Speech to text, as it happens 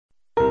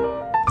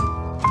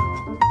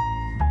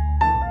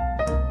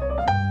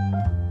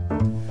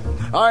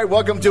All right,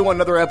 welcome to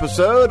another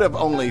episode of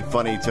Only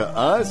Funny to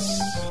Us.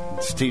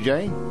 It's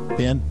TJ.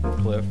 Ben.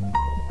 Cliff.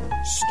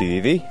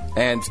 Stevie.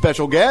 And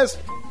special guest,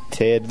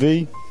 Ted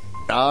V.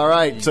 All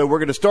right, so we're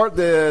going to start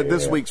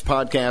this week's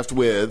podcast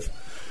with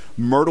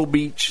Myrtle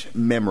Beach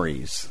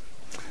memories.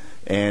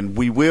 And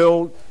we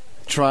will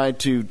try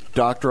to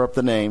doctor up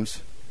the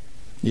names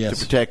to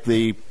protect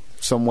the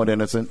somewhat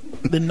innocent.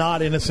 The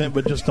not innocent,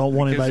 but just don't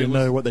want anybody to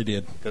know what they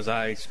did. Because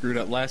I screwed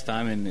up last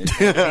time, and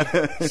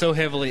it's so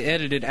heavily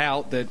edited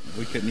out that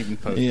we couldn't even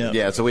post it.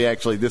 Yeah, so we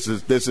actually, this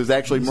is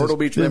actually Myrtle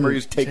Beach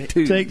Memories Take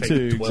Two. Take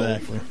two,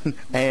 exactly.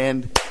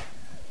 And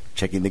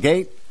checking the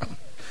gate.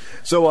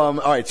 So, all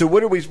right, so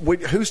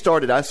who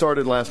started? I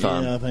started last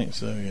time. Yeah, I think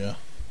so, yeah.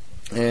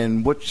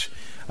 And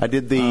I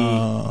did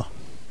the...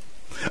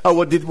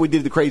 we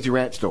did the Crazy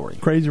Rat story.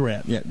 Crazy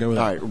Rat, yeah, go with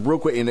that. All right, real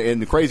quick,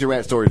 and the Crazy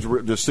Rat story is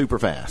just super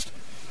fast.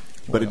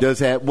 But it does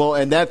have,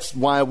 and that's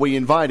why we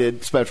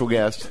invited special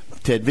guest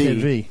Ted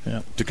V,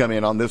 to come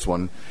in on this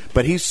one.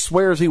 But he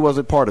swears he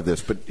wasn't part of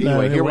this. But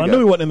anyway, here we go. I knew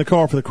he wasn't in the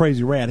car for the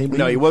Crazy Rat. He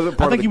wasn't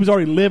part of he was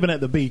already living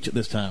at the beach at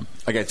this time.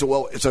 Okay,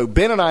 so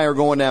Ben and I are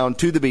going down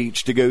to the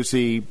beach to go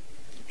see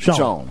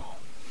Sean.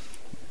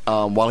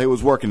 While he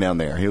was working down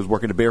there. He was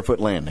working at Barefoot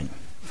Landing.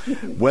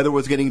 Weather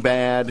was getting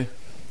bad.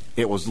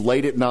 It was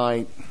late at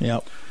night.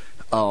 Yep.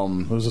 There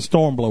was a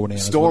storm blowing in.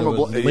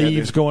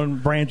 Leaves going,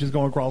 branches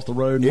going across the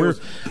road. We're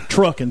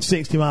trucking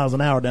 60 miles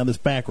an hour down this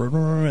back road,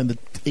 and the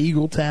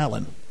Eagle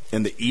Talon.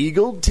 And the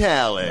Eagle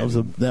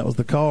Talon. That was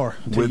the car.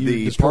 With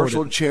the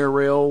partial chair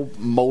rail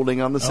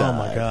molding on the side.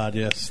 Oh, my God,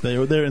 yes. They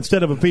were there.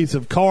 Instead of a piece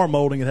of car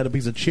molding, it had a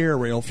piece of chair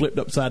rail flipped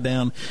upside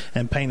down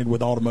and painted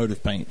with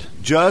automotive paint.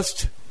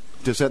 Just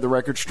to set the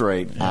record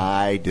straight,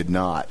 I did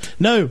not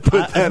put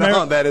that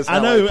on. That is how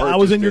I know. I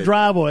was in your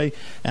driveway,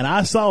 and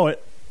I saw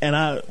it.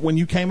 And when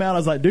you came out, I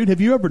was like, dude, have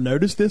you ever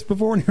noticed this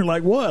before? And you're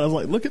like, what? I was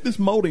like, look at this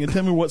molding and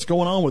tell me what's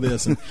going on with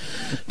this. And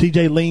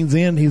TJ leans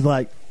in. He's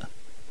like,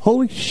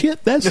 holy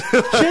shit, that's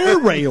chair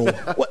rail.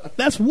 What?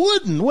 That's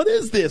wooden. What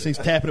is this? He's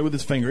tapping it with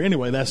his finger.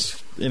 Anyway.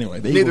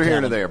 Neither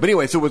here nor there. But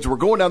anyway, so as we're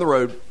going down the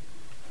road,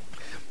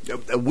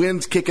 the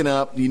wind's kicking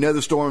up. You know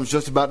the storm's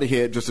just about to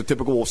hit. Just a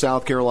typical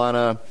South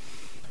Carolina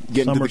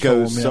getting to the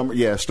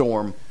coast.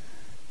 Storm.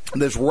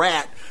 This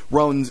rat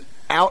runs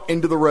out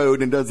into the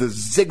road and does this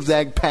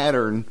zigzag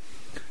pattern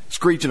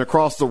screeching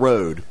across the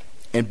road.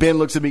 And Ben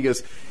looks at me and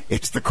goes,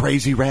 it's the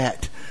Crazy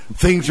Rat.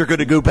 Things are going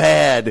to go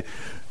bad.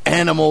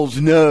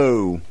 Animals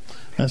know.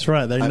 That's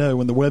right. They know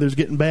when the weather's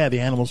getting bad,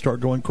 the animals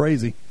start going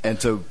crazy. And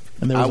so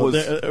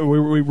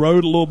we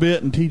rode a little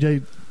bit, and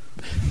TJ,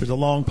 there's a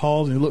long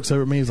pause, and he looks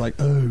over at me. He's like,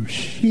 "Oh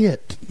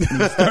shit!"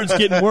 And he starts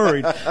getting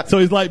worried. So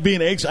he's like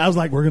being extra. I was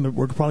like, "We're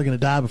probably gonna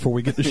die before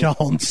we get to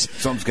Sean's.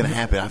 Something's gonna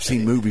happen. I've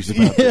seen movies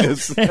about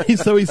this."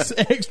 So he's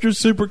extra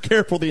super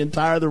careful the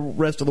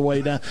rest of the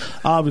way down.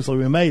 Obviously,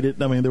 we made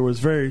it. I mean, there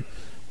was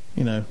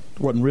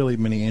wasn't really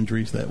many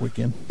injuries that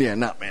weekend. Yeah,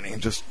 not many.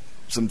 Just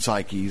some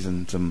psyches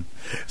and some.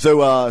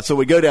 So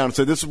we go down.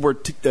 So this is where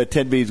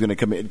Ted B is going to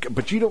come in.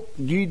 But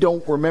you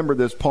don't remember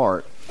this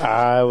part.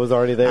 I was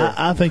already there.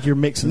 I think you're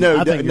mixing.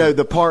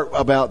 The part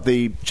about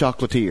the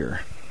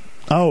chocolatier.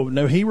 Oh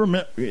no, he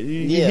remember.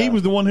 Yeah. He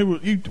was the one who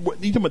was. You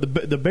talking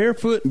about the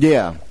barefoot?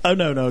 Yeah. Oh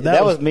no,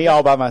 that was me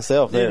all by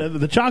myself. There. Yeah,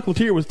 the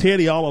chocolatier was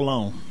Teddy all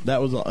alone.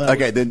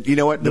 Then you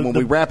know what? Then when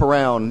we wrap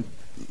around,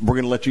 we're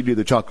going to let you do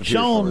the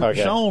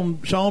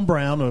chocolatier. Sean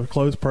Brown, a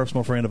close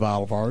personal friend of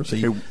all of ours.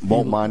 He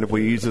won't mind if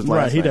we use his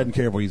last name. He doesn't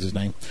care if we use his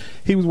name.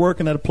 He was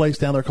working at a place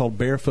down there called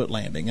Barefoot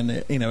Landing, and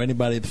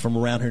anybody from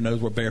around here knows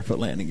where Barefoot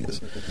Landing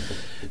is.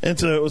 And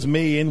so it was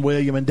me and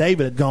William and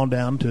David had gone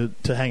down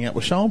to hang out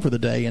with Sean for the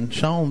day, and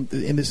Sean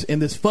in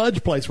this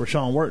fudge place where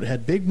Sean worked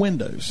had big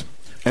windows.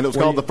 And it was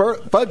called the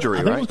Fudgery, right?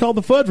 I think it was called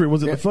the Fudgery.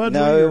 Was it the Fudgery?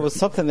 No, it was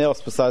something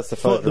else besides the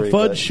Fudgery. The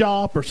Fudge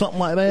Shop or something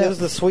like that. It was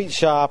the Sweet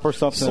Shop or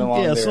something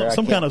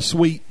some kind of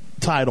sweet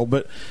title.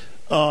 But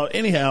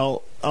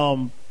anyhow,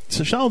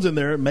 so Sean's in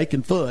there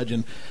making fudge,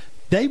 and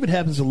David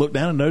happens to look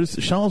down and notice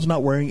that Sean's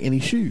not wearing any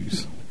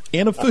shoes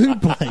in a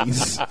food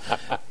place.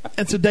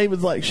 And so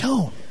David's like,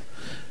 Sean,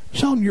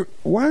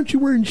 why aren't you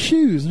wearing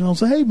shoes? And I'll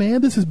say, hey,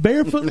 man, this is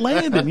Barefoot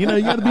Landing. You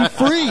got to be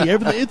free.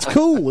 Everything, it's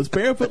cool. It's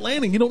Barefoot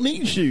Landing. You don't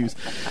need shoes.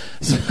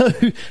 So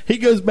he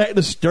goes back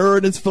to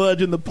stirring his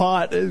fudge in the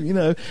pot,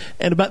 and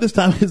about this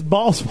time his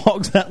boss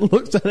walks out and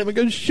looks at him and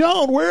goes,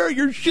 Sean, where are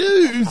your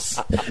shoes?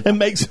 And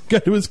makes him go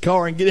to his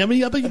car and get him.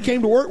 I think he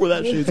came to work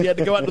without shoes. He had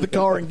to go out to the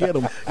car and get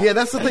them. Yeah,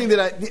 that's the thing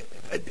that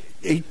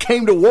he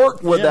came to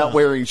work without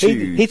wearing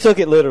shoes. He took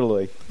it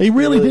literally. He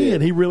really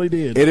did. He really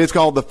did. It is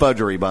called the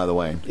Fudgery, by the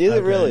way. Is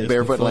it really?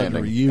 Barefoot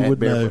Landing. You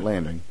would know. Barefoot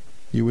Landing.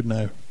 You would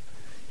know.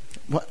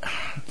 What?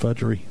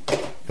 Fudgery.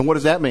 And what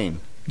does that mean?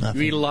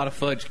 Nothing. You eat a lot of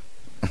fudge.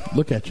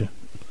 Look at you.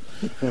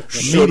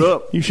 Shut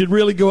up. You should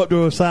really go up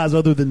to a size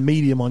other than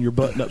medium on your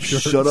button-up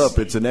shirts. Shut up.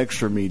 It's an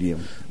extra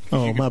medium.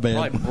 Oh, my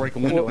bad. Break a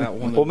window out.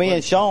 Well, me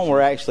and Sean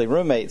were actually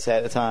roommates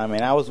at the time,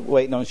 and I was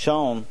waiting on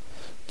Sean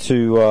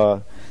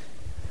to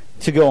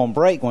to go on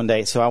break one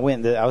day. So I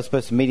went. I was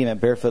supposed to meet him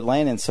at Barefoot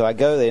Landing. So I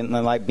go there, and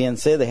like Ben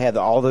said, they had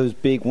all those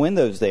big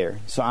windows there.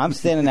 So I'm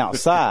standing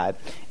outside,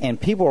 and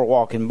people are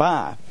walking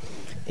by.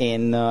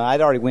 And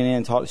I'd already went in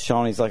and talked to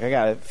Sean. He's like, I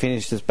got to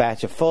finish this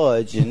batch of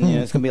fudge, and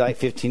it's going to be like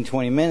 15,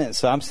 20 minutes.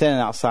 So I'm standing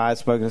outside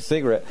smoking a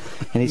cigarette,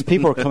 and these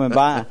people are coming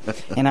by,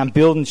 and I'm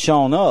building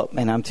Sean up,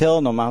 and I'm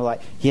telling them, I'm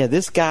like, yeah,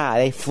 this guy,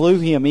 they flew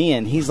him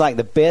in. He's like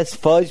the best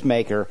fudge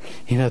maker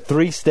in a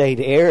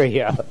 3-state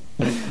area.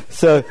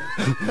 So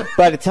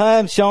by the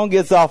time Sean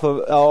gets off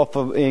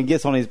of and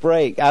gets on his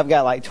break, I've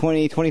got like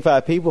 20,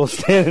 25 people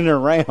standing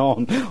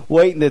around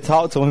waiting to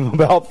talk to him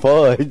about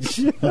fudge.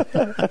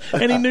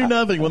 And he knew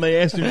nothing when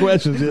they asked him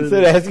questions.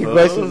 Instead of asking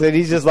questions, and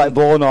he's just like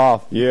blowing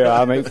off. Yeah,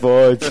 I make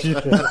fudge.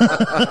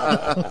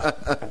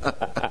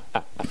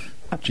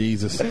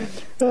 Jesus.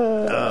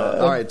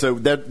 All right, so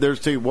there's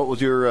two. What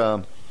was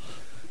your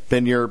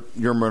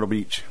Myrtle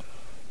Beach?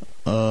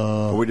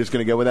 Are we just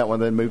going to go with that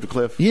one, then move to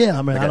Cliff? Yeah,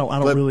 I mean, okay. I don't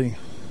Cliff, really.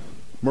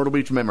 Myrtle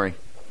Beach memory.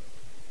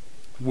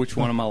 Which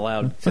one am I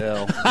allowed to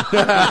tell?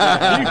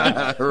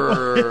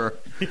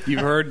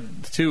 You've heard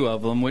 2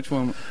 of them. Which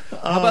one?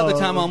 How about the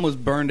time I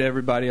almost burned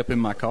everybody up in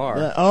my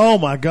car? Oh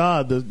my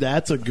God,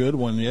 that's a good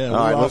one. Yeah. All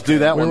right, let's do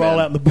that one. We're all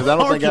out in the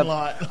parking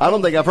lot. I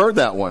don't think I've heard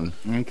that one.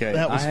 Okay,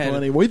 that was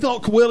funny. We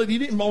thought, well, you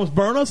didn't almost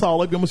burn us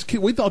all up.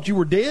 We thought you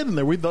were dead in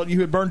there. We thought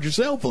you had burned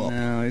yourself up.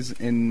 No, it's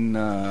in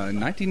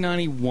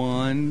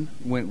 1991.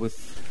 Went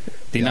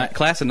with the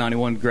class of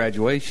 '91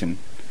 graduation,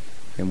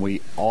 and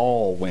we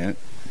all went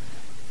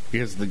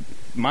because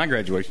my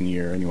graduation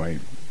year anyway.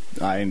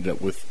 I ended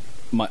up with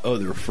my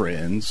other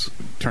friends.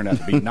 Turned out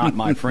to be not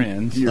my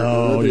friends.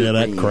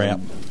 That crap.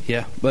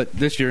 Yeah, but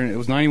this year it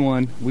was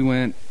 91. We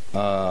went.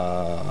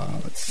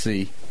 Let's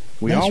see.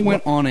 We all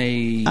went on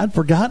a. I'd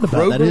forgotten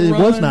about that. It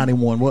was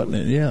 91, wasn't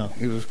it? Yeah.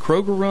 It was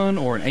Kroger run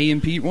or an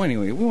A&P. Well,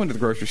 anyway, we went to the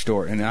grocery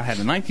store, and I had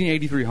a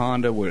 1983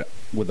 Honda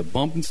with a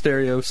bumping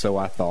stereo. So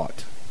I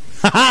thought,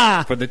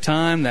 for the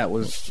time, that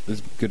was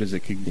as good as it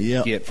could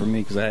get for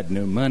me because I had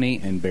no money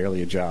and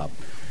barely a job.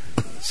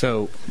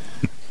 So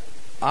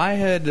I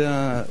had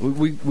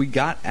we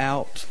got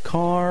out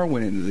car,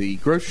 went into the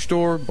grocery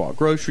store, bought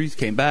groceries,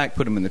 came back,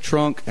 put them in the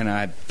trunk, and I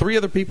had 3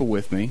 other people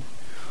with me.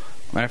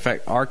 Matter of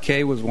fact,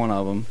 RK was one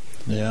of them.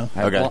 Yeah.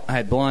 I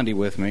had Blondie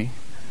with me.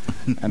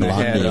 And I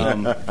had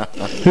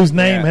whose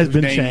name has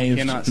been changed.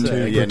 Cannot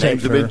say.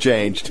 Names have been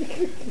changed.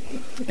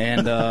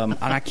 And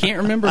I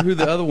can't remember who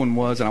the other one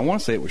was, and I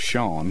want to say it was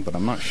Sean, but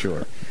I'm not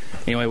sure.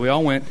 Anyway, we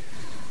all went.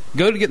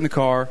 Go to get in the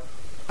car.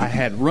 I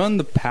had run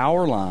the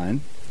power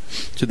line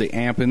to the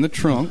amp in the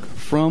trunk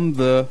from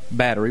the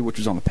battery, which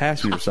was on the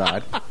passenger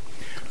side.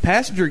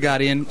 Passenger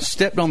got in,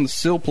 stepped on the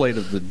sill plate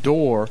of the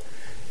door,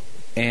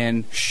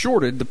 and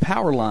shorted the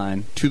power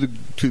line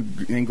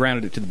and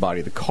grounded it to the body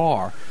of the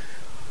car,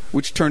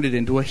 which turned it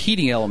into a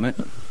heating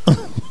element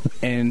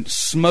and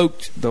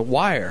smoked the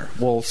wire.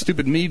 Well,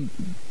 stupid me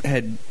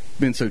had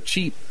been so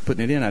cheap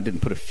putting it in, I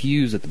didn't put a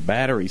fuse at the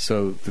battery,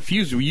 so the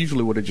fuse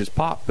usually would have just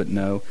popped, but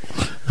no.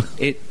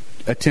 It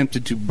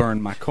attempted to burn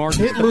my car.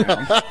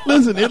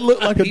 Listen, it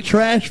looked like a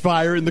trash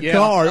fire in the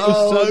car. It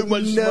was so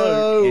much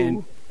smoke.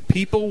 And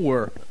people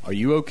were, are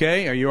you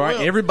okay? Are you all right?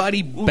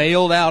 Everybody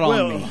bailed out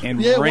on me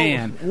and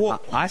ran.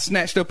 I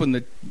snatched open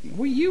the...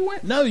 Where you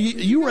went? No,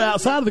 you were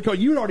outside of the car.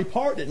 You had already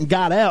parked it and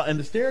got out, and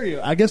the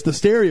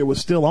stereo was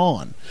still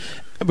on.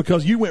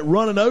 Because you went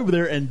running over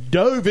there and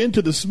dove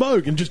into the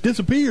smoke and just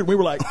disappeared. We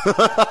were like,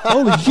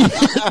 holy shit.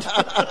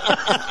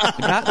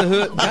 Got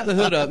the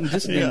hood up and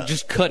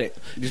just cut it.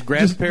 Just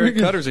grabbed a pair of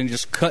cutters and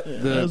just cut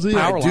the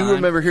power line. I do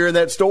remember hearing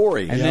that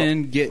story.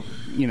 And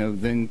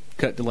then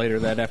cut to later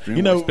that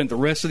afternoon. We spent the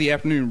rest of the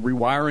afternoon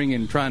rewiring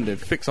and trying to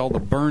fix all the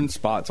burn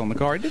spots on the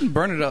car. It didn't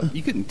burn it up.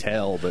 You couldn't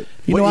tell, but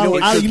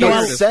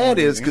what's sad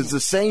is because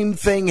the same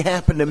thing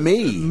happened to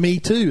me.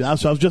 Me too.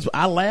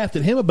 I laughed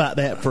at him about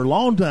that for a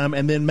long time,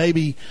 and then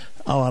maybe,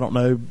 I don't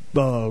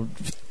know,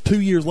 2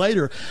 years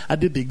later, I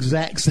did the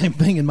exact same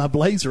thing in my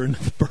Blazer and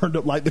burned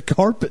up like the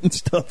carpet and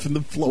stuff in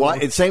the floor. Well,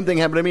 the same thing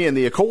happened to me in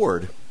the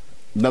Accord.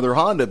 Another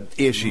Honda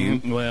issue.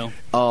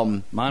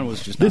 Mine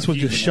was just this was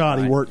just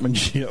shoddy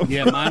workmanship.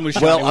 Yeah, mine was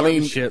shoddy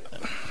workmanship.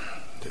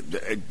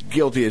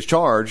 Guilty as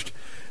charged.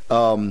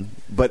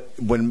 But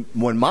when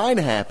mine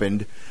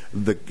happened,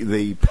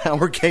 the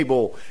power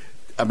cable,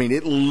 I mean,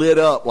 it lit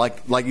up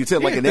like you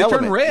said, like an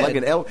element, like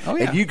an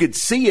element, and you could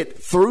see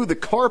it through the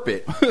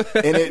carpet,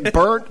 and it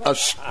burnt a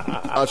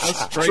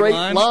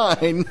straight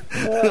line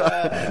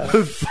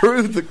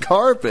through the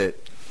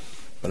carpet.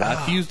 But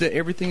I fused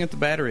everything at the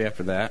battery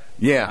after that.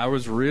 Yeah. I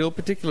was real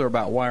particular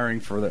about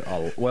wiring for the...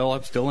 I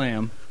still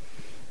am.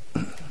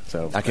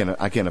 So I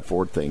can't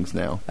afford things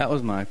now. That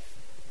was my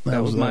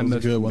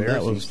most good one.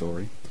 embarrassing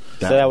story.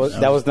 So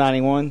that was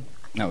 91?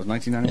 That was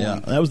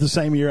 1991. Yeah, that was the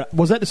same year.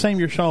 Was that the same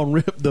year Sean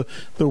ripped the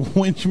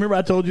windshield? Remember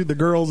I told you the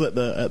girls at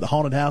the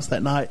haunted house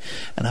that night?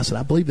 And I said,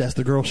 I believe that's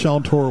the girl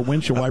Sean tore her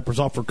windshield wipers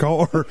off her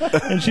car.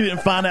 And she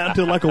didn't find out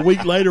until like a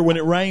week later when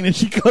it rained and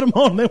she cut them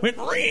on and they went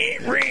ring,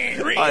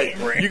 ring, ring, right,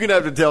 ring. you're going to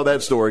have to tell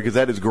that story because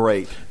that is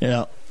great.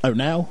 Yeah. Oh,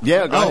 now?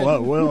 Yeah, go ahead.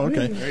 Oh, well,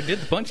 okay. They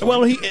did the punch.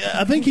 Well,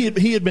 I think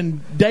he had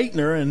been dating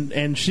her,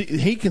 and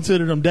he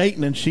considered him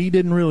dating, and she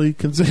didn't really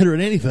consider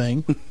it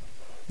anything.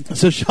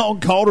 So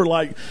Sean called her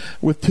like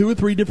with 2 or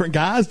 3 different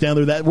guys down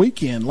there that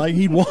weekend. Like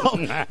he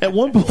walked. At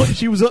one point,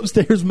 she was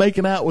upstairs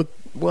making out with.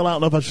 Well, I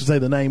don't know if I should say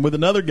the name, with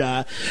another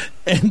guy,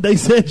 and they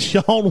said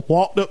Sean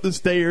walked up the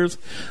stairs,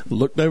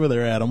 looked over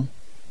there at him,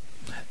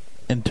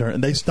 and turned.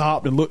 And they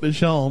stopped and looked at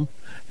Sean.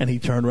 And he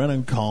turned around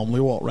and calmly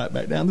walked right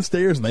back down the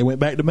stairs, and they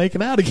went back to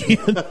making out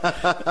again.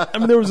 I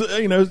mean, there was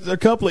a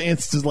couple of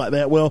instances like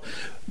that. Well,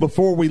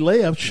 before we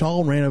left,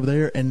 Sean ran over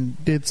there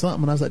and did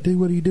something, and I was like, "Dude,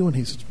 what are you doing?"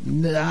 He said,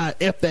 "Nah,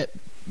 F that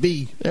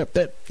B, F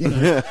that."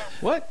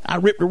 What? I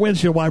ripped her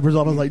windshield wipers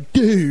off. I was like,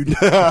 "Dude."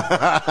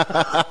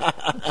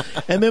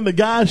 And then the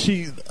guy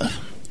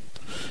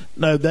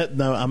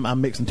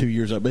I'm mixing 2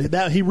 years up,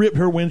 but he ripped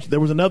her windshield.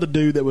 There was another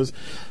dude that was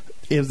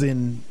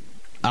in.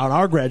 On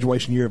our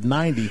graduation year of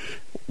 90,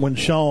 when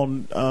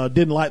Sean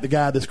didn't like the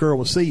guy this girl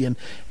was seeing,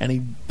 and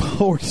he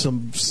poured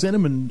some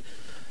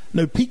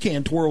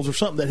pecan twirls or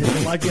something that had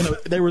been like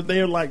they were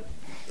like,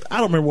 I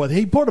don't remember what,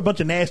 he poured a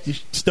bunch of nasty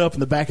stuff in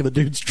the back of the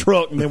dude's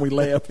truck, and then we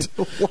left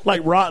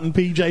like rotten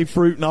PJ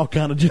fruit and all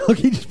kind of junk.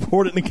 He just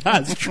poured it in the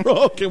guy's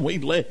truck, and we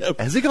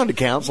left. Has he gone to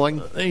counseling?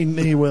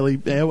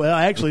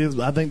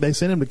 Actually, I think they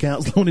sent him to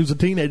counseling when he was a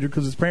teenager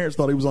because his parents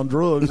thought he was on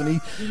drugs,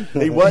 and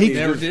he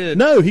never did.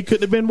 No, he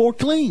couldn't have been more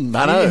clean.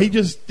 I know. He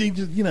just See,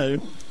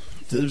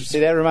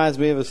 that reminds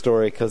me of a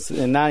story because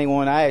in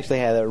 '91 I actually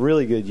had a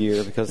really good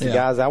year because the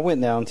guys I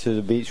went down to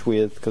the beach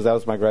with, because that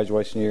was my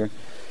graduation year,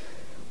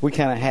 we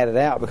kind of had it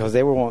out because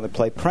they were wanting to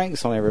play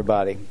pranks on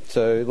everybody.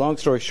 So long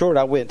story short,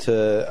 I went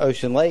to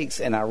Ocean Lakes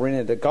and I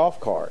rented a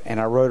golf cart and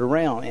I rode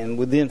around, and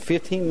within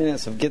 15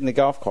 minutes of getting the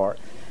golf cart,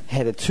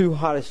 had the 2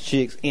 hottest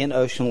chicks in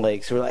Ocean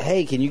Lakes who were like,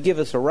 "Hey, can you give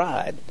us a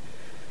ride?"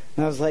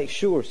 And I was like,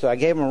 "Sure." So I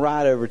gave them a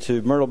ride over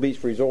to Myrtle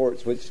Beach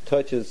Resorts, which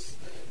touches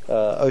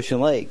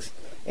Ocean Lakes.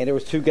 And there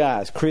was 2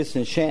 guys, Chris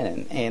and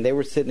Shannon, and they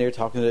were sitting there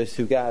talking to those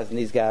 2 guys. And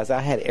these guys,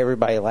 I had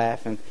everybody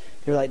laughing.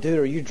 They were like, "Dude,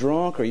 are you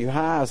drunk? Are you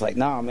high?" I was like,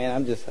 "Nah, man,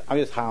 I'm just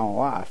high on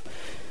life."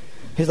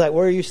 He's like,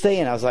 "Where are you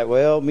staying?" I was like,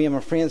 "Well, me and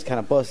my friends kind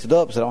of busted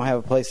up, so I don't have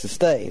a place to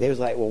stay." They was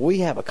like, "Well, we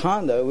have a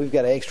condo. We've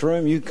got an extra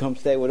room. You can come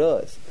stay with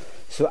us."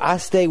 So I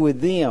stayed with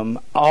them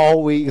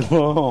all week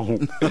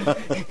long.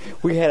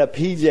 We had a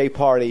PJ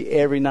party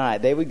every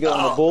night. They would go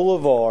on the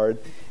boulevard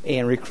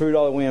and recruit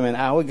all the women.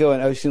 I would go in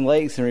Ocean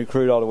Lakes and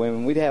recruit all the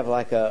women. We'd have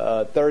like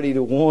a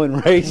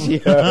 30-to-1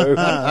 ratio.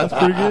 That's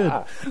pretty good.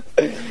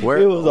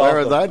 Where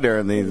was I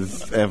during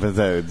these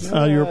episodes?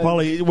 You were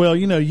probably,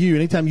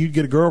 anytime you'd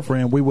get a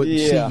girlfriend, we wouldn't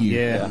see you.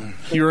 Yeah.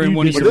 You were in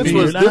one of your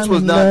This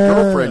was not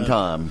girlfriend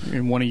time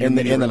in one of your in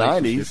the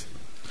 90s.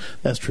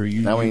 That's true.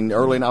 I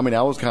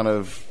was kind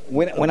of...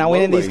 When I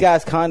went in these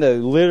guys' condo,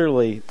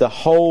 literally the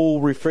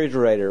whole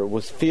refrigerator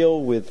was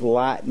filled with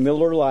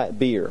Miller Lite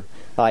beer.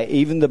 Like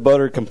even the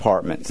butter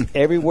compartments,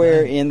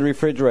 everywhere in the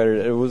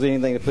refrigerator, there was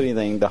anything to put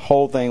anything. The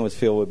whole thing was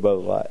filled with Bud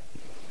Light,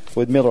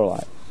 with Miller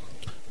Lite.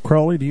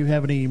 Crowley, do you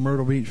have any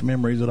Myrtle Beach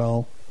memories at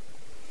all?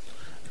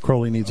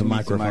 Crowley needs a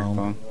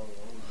microphone.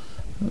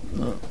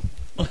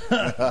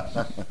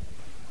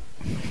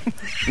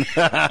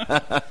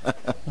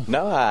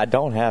 No, I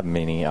don't have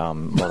many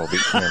Myrtle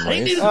Beach memories.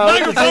 He needs a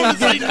microphone to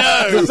say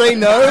no. To say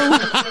no?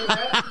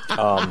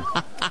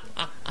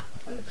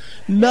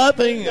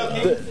 Nothing.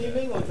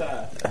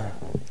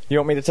 You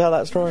want me to tell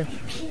that story?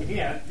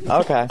 Yeah.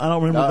 Okay. I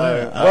don't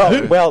remember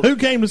that. Who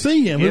came to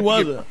see him? Who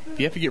was it? If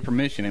you have to get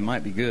permission, it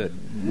might be good.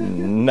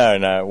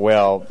 No.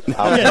 Well, put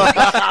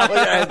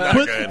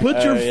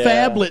your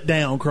phablet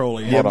down,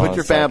 Crowley. Yeah, put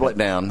your phablet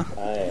down. No,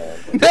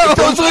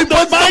 put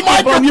the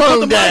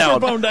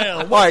microphone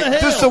down. All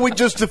right,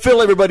 just to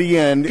fill everybody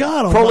in,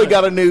 Crowley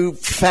got a new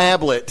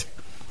phablet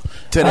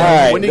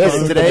today. Right, when did you get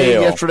it? Today,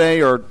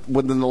 yesterday, or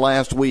within the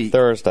last week?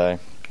 Thursday.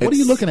 What are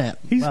you looking at?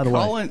 He's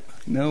calling.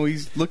 No,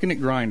 he's looking at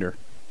Grindr.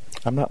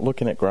 I'm not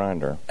looking at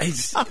Grindr.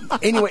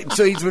 Anyway,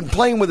 so he's been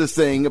playing with this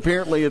thing.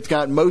 Apparently, it's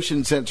got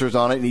motion sensors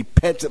on it, and he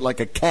pets it like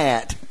a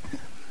cat.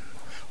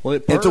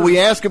 And so we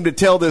ask him to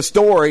tell this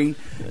story,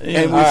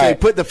 and we say,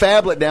 "Put the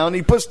phablet down." And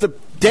he puts the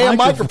damn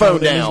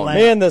microphone down.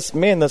 Me and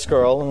this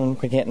girl,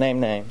 and we can't name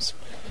names.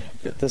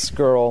 This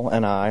girl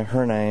and I,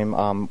 her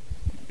name,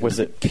 was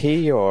it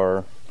P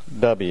or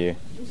W?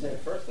 You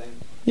said first name.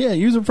 Yeah,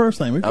 use her first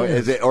name.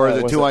 Is it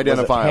too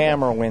identifiable? Was it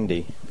Pam or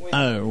Wendy?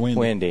 Oh,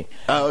 Wendy.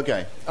 Oh,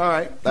 okay. All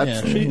right.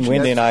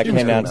 Wendy and I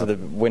went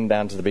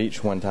down to the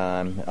beach one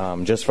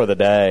time just for the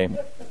day.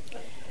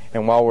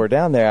 And while we were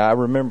down there, I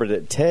remembered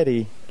that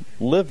Teddy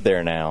lived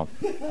there now.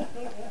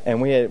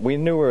 And we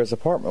knew where his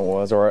apartment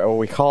was, or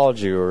we called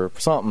you or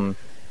something,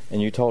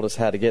 and you told us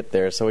how to get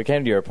there. So we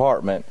came to your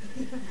apartment.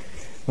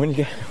 When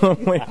we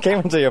came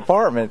into your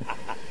apartment,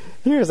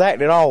 he was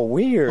acting all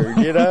weird,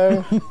 you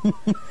know.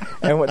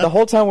 And the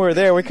whole time we were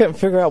there, we couldn't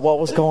figure out what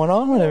was going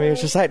on with him. He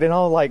was just acting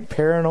all like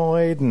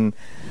paranoid and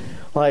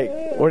like,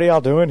 "What are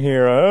y'all doing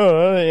here?"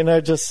 You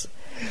know, just.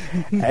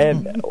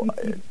 And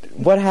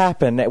what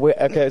happened?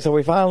 So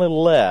we finally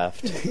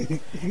left,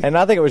 and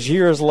I think it was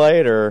years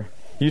later.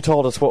 You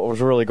told us what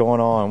was really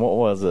going on. What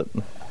was it?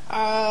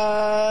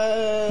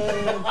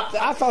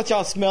 I thought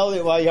y'all smelled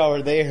it while y'all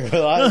were there.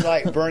 I was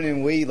like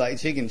burning weed like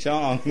Chicken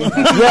Chong.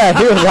 Yeah,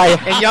 he was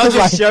like, and y'all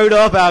just showed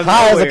up out of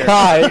high nowhere. as a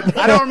kite.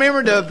 I don't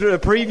remember the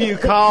preview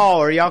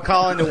call or y'all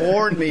calling to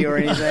warn me or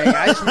anything.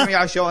 I just remember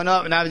y'all showing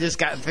up and I just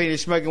got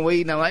finished smoking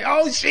weed and I'm like,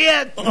 oh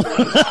shit!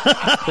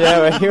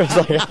 Yeah, but he was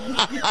like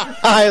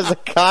high as a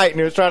kite and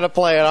he was trying to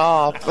play it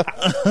off.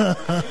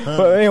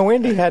 But man,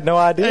 Wendy had no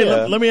idea.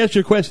 Hey, let me ask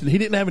you a question. He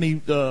didn't have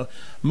any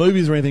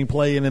movies or anything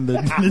playing in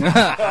the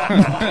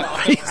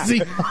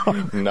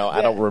No,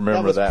 I don't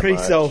remember that.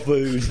 Pre-soul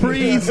food.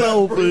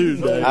 Pre-soul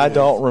food. I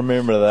don't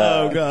remember that.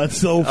 Oh God,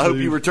 soul food. I hope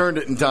you returned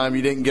it in time.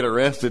 You didn't get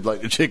arrested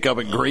like the chick up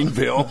in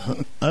Greenville.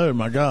 Oh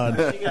my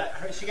God.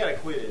 She got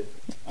acquitted.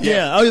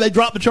 Yeah. Oh, they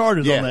dropped the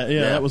charges Yeah, on that.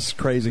 Yeah, that was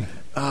crazy.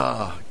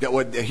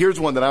 Here's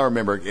one that I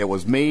remember. It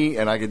was me,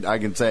 and I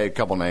can say a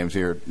couple names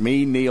here.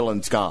 Me, Neil,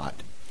 and Scott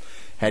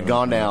had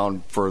gone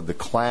down for the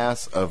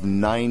class of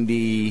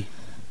 90.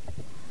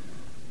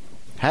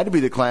 Had to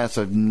be the class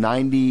of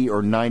 90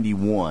 or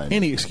 91.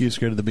 Any excuse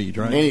to go to the beach,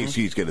 right? Any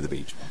excuse to go to the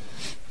beach.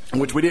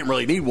 Which we didn't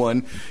really need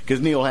one because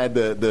Neil had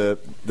the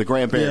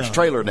grandparents'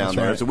 trailer down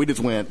there, so we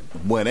just went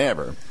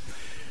whenever.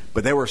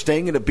 But they were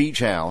staying at a beach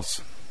house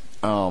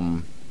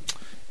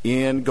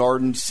in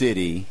Garden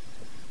City,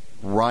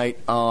 right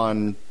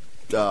on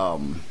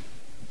oceanfront.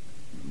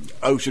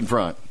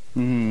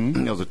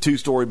 Mm-hmm. It was a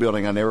 2-story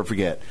building, I'll never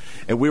forget.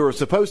 And we were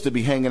supposed to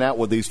be hanging out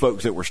with these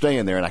folks that were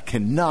staying there, and I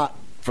cannot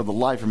for the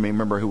life of me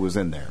remember who was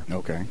in there.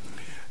 Okay.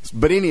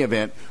 But in any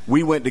event,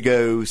 we went to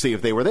go see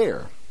if they were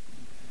there.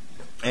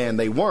 And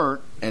they weren't,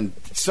 and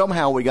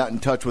somehow we got in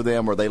touch with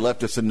them, or they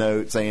left us a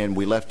note saying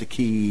we left a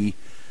key,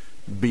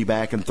 be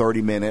back in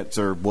 30 minutes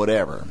or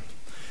whatever.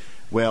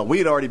 Well, we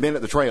had already been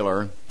at the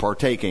trailer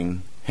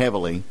partaking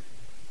heavily,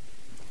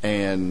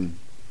 and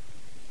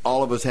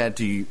all of us had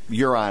to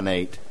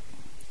urinate.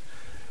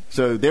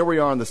 So there we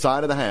are on the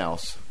side of the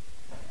house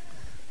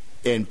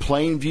in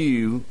plain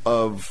view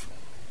of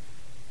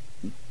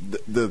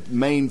the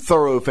main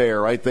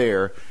thoroughfare right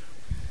there,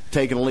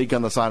 taking a leak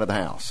on the side of the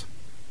house.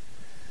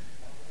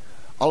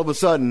 All of a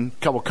sudden, a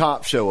couple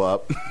cops show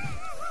up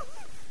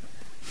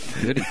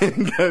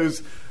and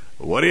goes,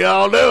 "What are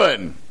y'all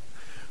doing?"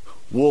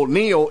 Well,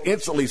 Neil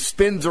instantly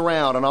spins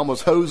around and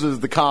almost hoses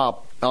the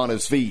cop on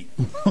his feet.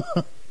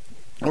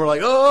 We're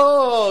like,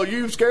 "Oh,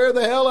 you scared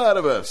the hell out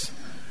of us."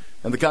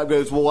 And the cop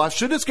goes, "Well, I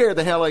should have scared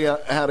the hell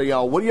out of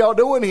y'all. What are y'all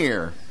doing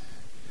here?"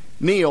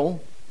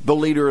 Neil, the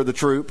leader of the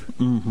troop,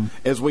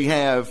 as we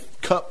have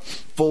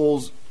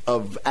cupfuls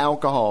of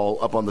alcohol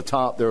up on the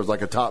top. There was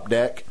like a top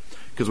deck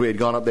because we had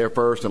gone up there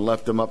first and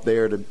left them up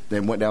there and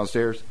went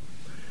downstairs.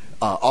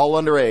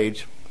 All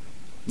underage.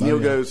 Neil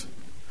goes,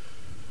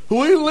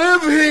 "We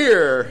live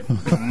here."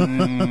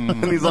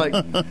 And he's like,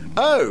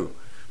 "Oh,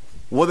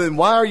 well then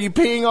why are you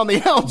peeing on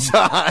the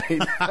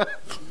outside?"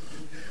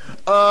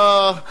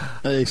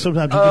 Hey,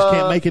 sometimes you just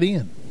can't make it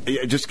in.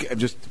 Yeah, just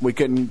we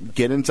couldn't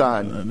get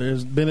inside.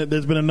 There's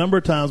been a number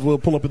of times we'll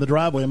pull up in the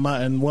driveway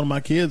and one of my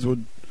kids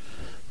would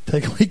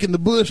take a leak in the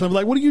bush. And I'm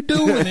like, "What are you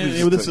doing?"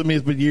 And this, I mean,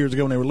 it's been years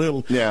ago when they were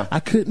little. Yeah, I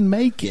couldn't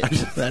make it.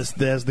 That's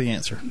the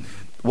answer.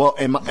 Well,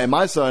 and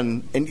my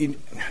son, and you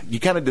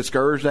kind of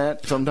discourage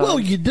that sometimes. Well,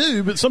 you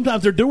do, but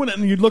sometimes they're doing it,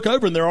 and you look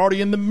over and they're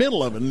already in the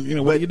middle of it.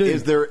 And, what do you do?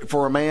 Is there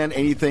for a man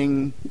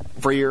anything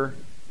freer?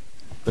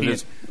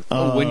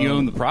 When you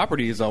own the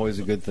property is always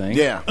a good thing.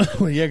 Yeah.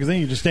 Well, yeah, because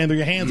then you just stand with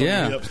your hands on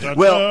the Yeah.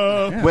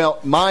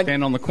 Well,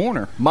 stand on the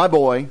corner. My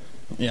boy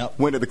Yep.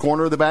 went to the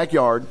corner of the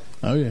backyard.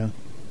 Oh, yeah.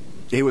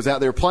 He was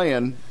out there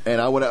playing,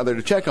 and I went out there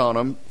to check on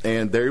him,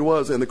 and there he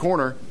was in the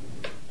corner.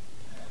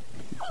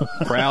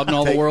 Proud and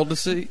all the world to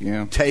see.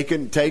 Yeah.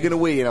 Taking a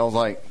wee, and I was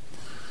like,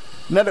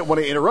 and I didn't want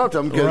to interrupt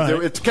him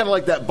because it's kind of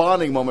like that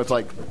bonding moment. It's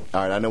like,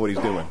 all right, I know what he's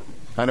doing.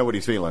 I know what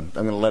he's feeling.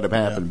 I'm going to let him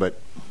happen, but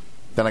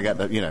then I got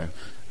to,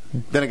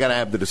 then I got to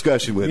have the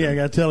discussion with him. Yeah, I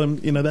got to tell him,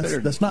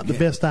 that's not the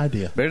best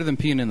idea. Better than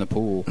peeing in the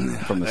pool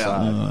from the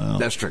side.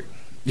 That's true.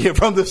 Yeah,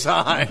 from the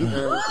side.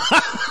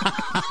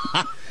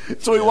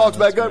 So he walks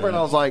back over, and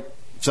I was like,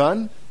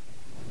 "Son,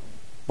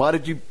 why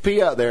did you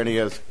pee out there?" And he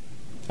goes,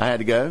 "I had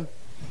to go."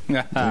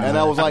 And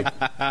I was like,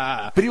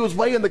 but he was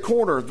way in the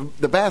corner.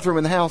 The bathroom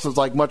in the house is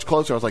like much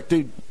closer. I was like,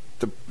 "Dude,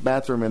 the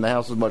bathroom in the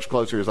house is much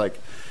closer." He was like,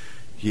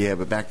 "Yeah,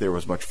 but back there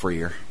was much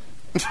freer."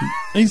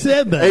 He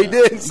said that. He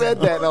did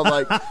said that, and I was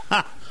like,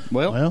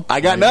 Well,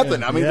 I got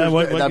nothing. I mean,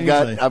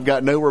 I've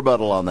got no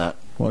rebuttal on that.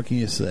 What can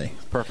you say?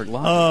 perfect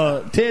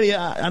logic. Teddy,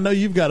 I know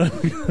you've got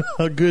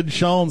a good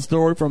Sean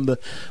story from the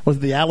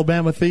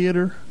Alabama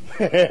Theater.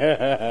 He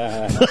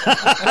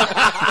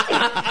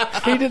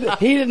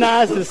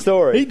denies the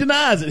story. He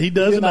denies it. He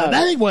doesn't.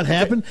 That ain't what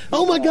happened.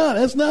 Oh my God,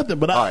 that's nothing.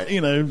 But right.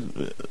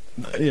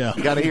 yeah.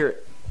 You got to hear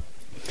it.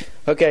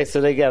 Okay, so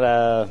they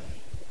got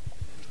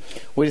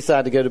we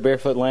decided to go to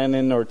Barefoot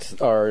Landing,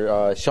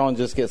 or Sean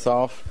just gets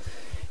off,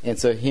 and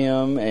so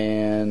him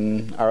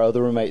and our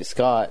other roommate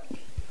Scott,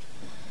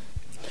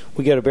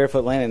 we go to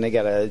Barefoot Landing. They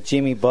got a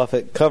Jimmy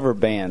Buffett cover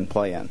band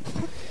playing,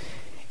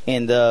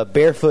 and the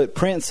Barefoot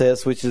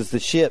Princess, which is the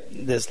ship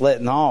that's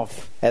letting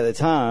off at the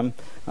time.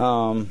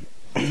 All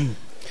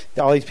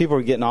these people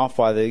are getting off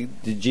while the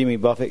Jimmy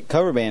Buffett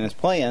cover band is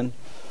playing.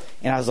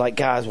 And I was like,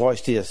 guys,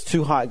 watch this.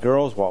 2 hot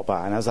girls walk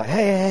by. And I was like,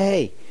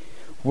 hey,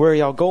 where are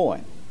y'all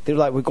going? They were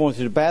like, we're going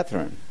to the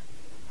bathroom.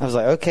 I was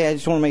like, okay, I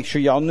just want to make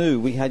sure y'all knew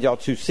we had y'all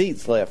 2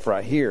 seats left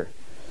right here.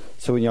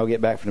 So when y'all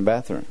get back from the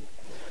bathroom.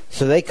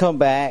 So they come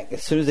back.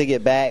 As soon as they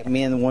get back,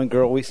 me and the one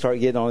girl, we start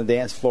getting on the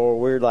dance floor.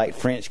 We're like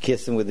French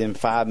kissing within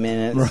 5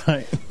 minutes.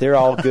 Right. They're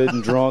all good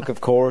and drunk,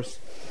 of course.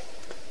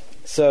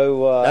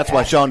 So that's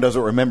why Sean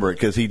doesn't remember it,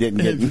 because he didn't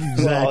get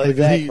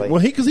exactly.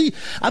 Because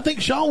I think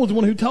Sean was the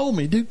one who told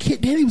me, dude,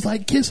 Danny was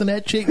like kissing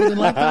that chick within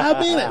like 5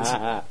 minutes.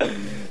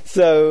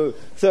 So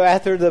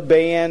after the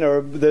band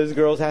or those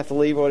girls have to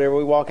leave or whatever,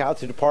 we walk out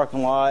to the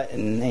parking lot,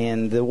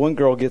 and the one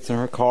girl gets in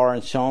her car,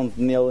 and Sean's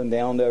kneeling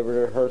down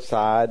over to her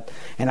side,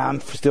 and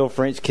I'm still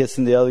French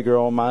kissing the other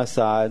girl on my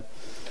side.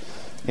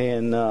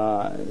 And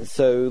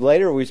so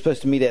later we were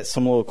supposed to meet at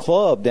some little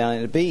club down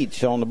at the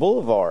beach on the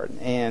boulevard.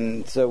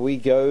 And so we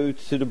go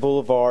to the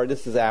boulevard.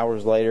 This is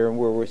hours later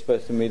where we're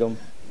supposed to meet them.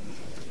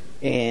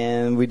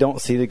 And we don't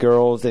see the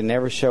girls. They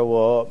never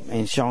show up.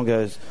 And Sean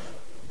goes,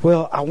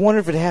 well, I wonder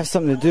if it has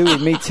something to do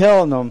with me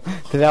telling them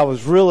that I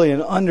was really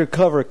an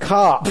undercover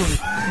cop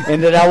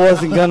and that I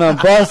wasn't going to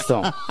bust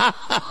them.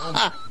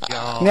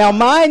 Oh, now,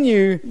 mind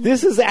you,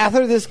 this is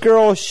after this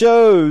girl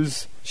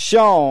shows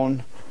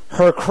Sean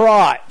her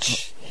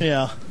crotch.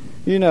 Yeah.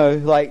 You know,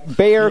 like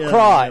bare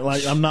crotch.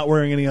 Like I'm not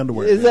wearing any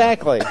underwear.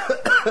 Exactly.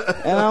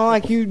 And I'm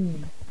like, you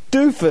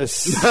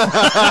doofus.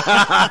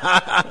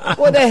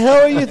 What the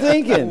hell are you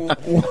thinking?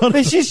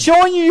 But she's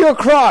showing you your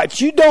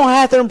crotch. You don't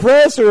have to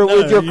impress her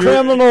with your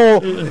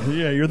criminal.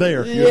 Yeah, you're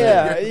there.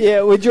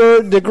 Yeah, with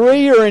your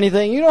degree or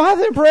anything. You don't have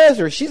to impress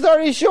her. She's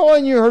already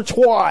showing you her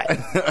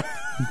twat.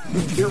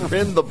 You're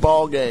in the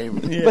ball game.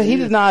 Yeah, but he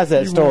denies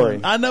that story.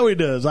 I know he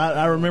does.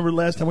 I remember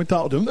last time we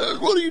talked to him.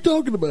 What are you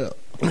talking about?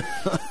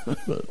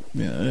 But,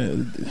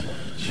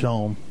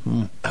 Sean.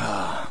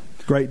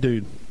 Great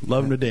dude.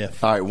 Love him to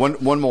death. All right,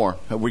 one more.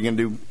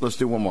 Let's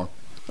do one more.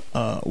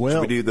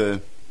 Should we do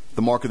the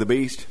Mark of the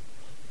Beast?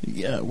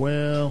 Yeah,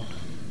 well.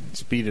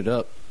 Speed it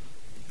up.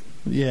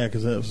 Yeah,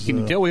 because that was... Can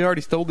you tell we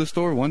already stole this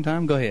story one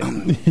time? Go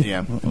ahead.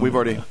 Yeah, we've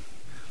already...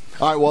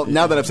 All right, well,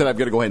 now that I've said it, I've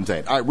got to go ahead and say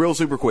it. All right, real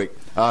super quick.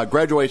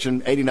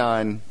 Graduation,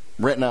 89,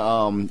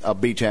 renting a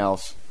beach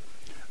house.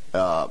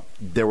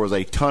 There was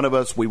a ton of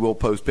us. We will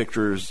post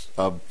pictures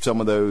of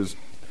some of those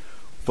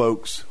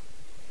folks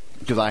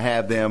because I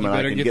have them. You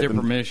better get their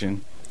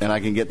permission. And I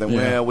can get them.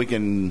 Yeah. Well, we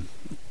can...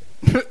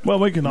 Well,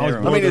 we can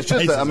always...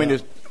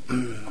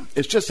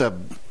 it's just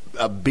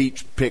a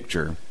beach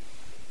picture.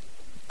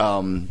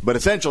 But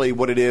essentially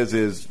what it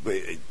is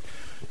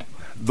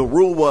the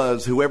rule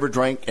was whoever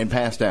drank and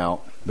passed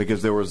out,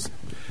 because there was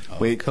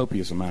a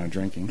copious amount of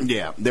drinking.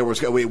 Yeah, there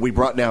was. We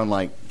brought down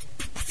like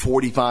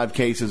 45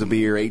 cases of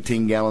beer,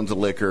 18 gallons of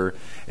liquor.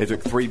 It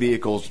took 3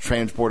 vehicles to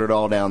transport it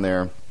all down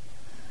there.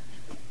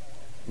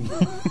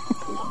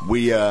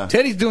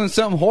 Teddy's doing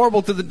something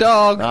horrible to the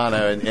dog. I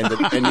know,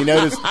 and you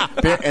notice,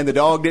 and the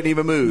dog didn't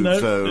even move.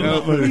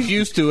 No, he's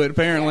used to it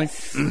apparently.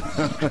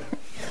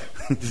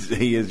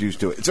 He is used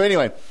to it. So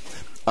anyway,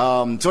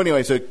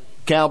 so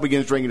Cal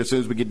begins drinking as soon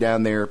as we get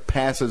down there,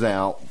 passes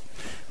out.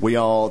 We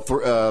all,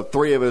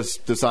 3 of us,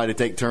 decide to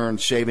take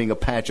turns shaving a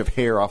patch of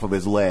hair off of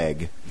his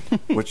leg,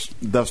 which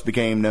thus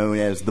became known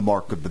as the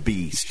Mark of the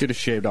Beast. Should have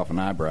shaved off an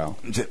eyebrow.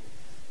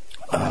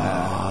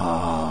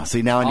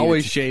 See, now I need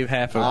always shave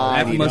half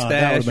a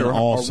mustache or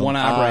one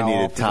eyebrow. I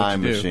need a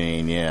time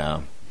machine.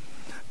 Yeah.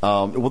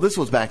 Well, this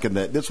was back in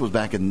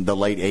the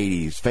late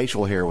 '80s.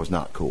 Facial hair was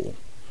not cool.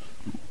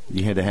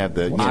 You had to have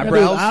the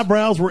eyebrows.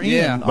 Eyebrows were in.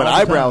 Yeah, but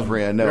eyebrows were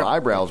in. No,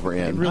 eyebrows were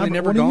in. It really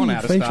never gone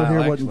out of style. Facial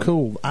hair wasn't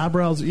cool.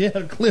 Eyebrows,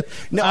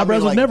 Cliff. No,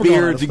 eyebrows like never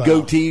beards gone out of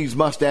and goatees,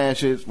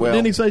 mustaches. Well,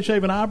 didn't he say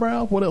shave an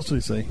eyebrow? What else did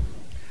he say?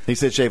 He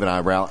said shave an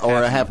eyebrow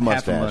or a half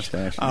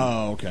mustache.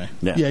 Oh, okay.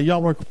 Yeah,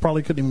 y'all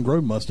probably couldn't even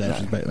grow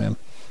mustaches back then.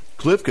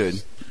 Cliff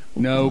could.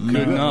 No,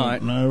 could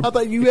not. No. I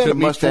thought you had a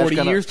mustache.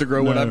 40 years to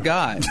grow what I've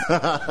got.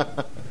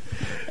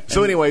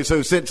 So anyway,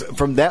 since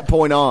from that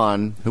point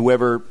on,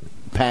 whoever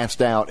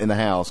passed out in the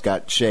house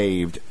got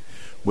shaved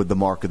with the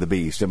Mark of the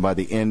Beast, and by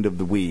the end of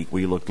the week,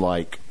 we looked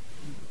like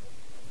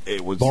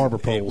it was barber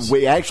poles.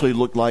 We actually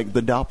looked like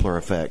the Doppler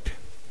effect.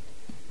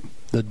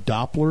 The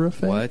Doppler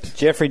effect? What?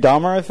 Jeffrey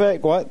Dahmer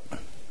effect? What?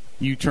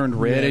 You turned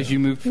red as you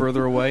moved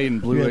further away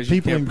and blue as you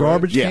people kept in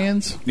garbage red.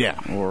 cans? Yeah.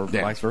 Or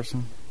vice versa?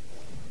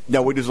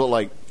 No, we just look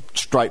like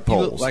striped You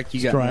poles. look like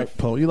you got striped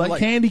pole. You like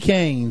candy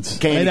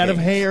canes made out of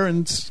hair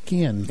and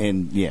skin.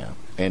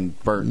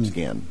 And burnt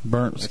skin.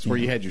 Burnt That's skin. where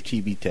you had your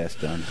TB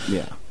test done.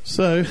 Yeah.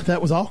 So that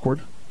was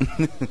awkward.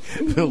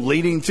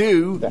 Leading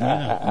to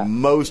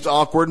most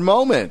awkward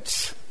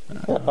moments.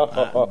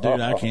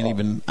 Dude, I can't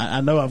even.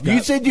 I know I've got.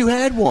 You said you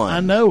had one. I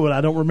know, but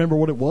I don't remember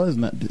what it was.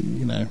 And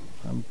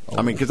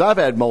Because I've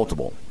had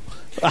multiple.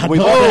 I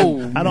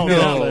don't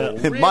know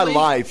that. My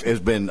life has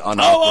been an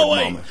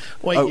awkward moment.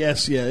 Wait,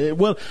 yes, yeah.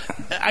 Well,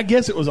 I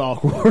guess it was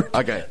awkward.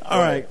 Okay. All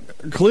right.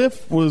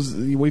 Cliff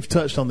we've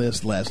touched on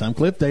this last time.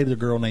 Cliff dated a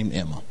girl named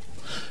Emma.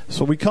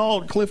 So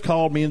Cliff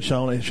called me and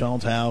Sean at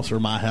Sean's house or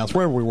my house,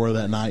 wherever we were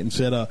that night, and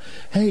said,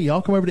 hey,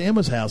 y'all come over to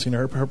Emma's house. You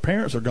know, her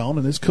parents are gone,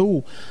 and it's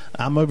cool.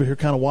 I'm over here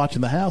kind of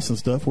watching the house and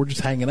stuff. We're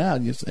just hanging out.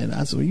 And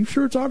I said, are you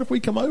sure it's all right if we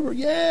come over?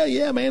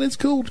 Yeah, man, it's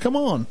cool. Come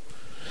on.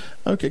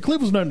 Okay,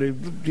 Cliff was known to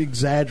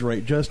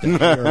exaggerate just a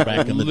hair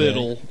back in the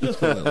day.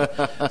 Just a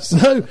little.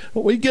 So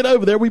we get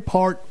over there, we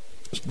park.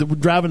 We're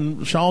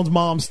driving Sean's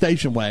mom's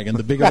station wagon,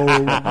 the big old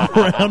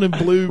brown and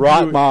blue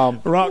Rock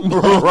Mom.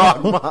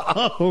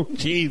 Oh,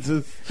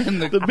 Jesus.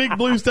 The big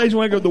blue station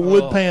wagon with the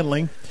wood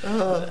paneling.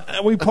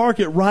 And we park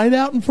it right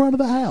out in front of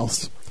the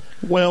house.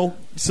 Well,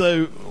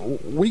 so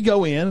we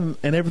go in,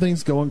 and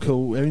everything's going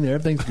cool. I mean,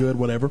 everything's good,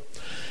 whatever.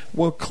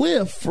 Well,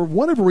 Cliff, for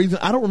whatever reason,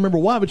 I don't remember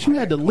why, but you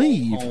had to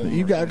leave.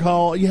 You got a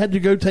call. You had to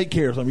go take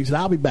care of something. You said,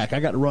 "I'll be back. I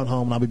got to run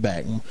home, and I'll be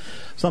back." And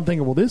so I'm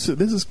thinking, well, this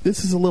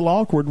is a little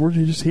awkward. We're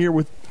just here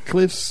with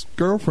Cliff's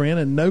girlfriend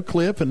and no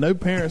Cliff and no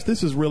parents.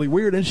 This is really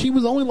weird. And she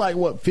was only like,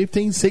 what,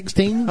 15,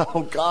 16?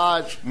 Oh,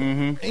 gosh.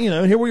 Mm-hmm. You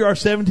know, here we are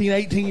 17,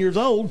 18 years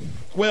old.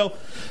 Well,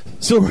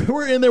 so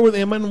we're in there with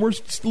Emma, and we're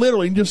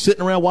literally just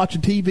sitting around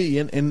watching TV.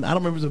 And I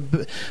don't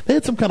remember, they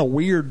had some kind of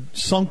weird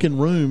sunken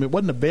room. It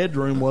wasn't a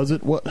bedroom, was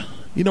it? What?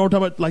 You know what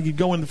I'm talking about? Like you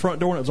go in the front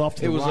door and it was off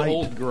to the right. It was an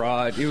old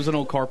garage. It was an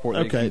old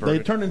carport. Okay, they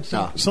turned it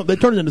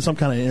into some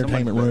kind of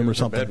entertainment room or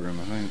something. Bedroom,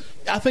 I think.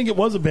 I think it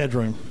was a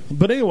bedroom.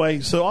 But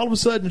anyway, so all of a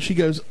sudden she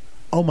goes,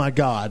 "Oh my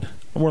God!"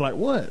 And we're like,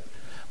 "What?"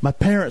 "My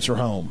parents are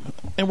home."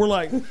 And we're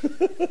like,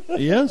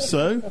 "Yes,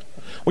 so?"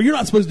 "Well, you're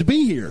not supposed to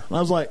be here." And I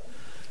was like,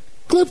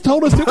 "Cliff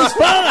told us it was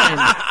fine."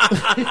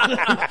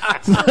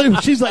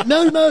 So she's like,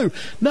 No,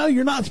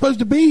 you're not supposed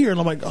to be here." And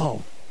I'm like,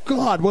 "Oh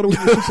God, what do we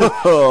do?" She said,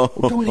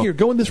 "Go in here,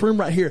 go in this room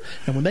right here,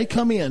 and when they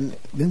come in,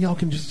 then y'all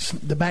can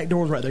the back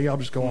door's right there, y'all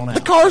just go on out.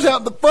 The car's out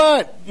in the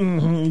front."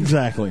 Mm-hmm,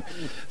 exactly.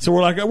 So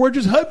we're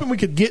just hoping we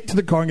could get to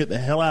the car and get the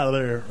hell out of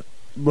there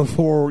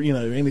before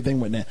anything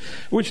went down.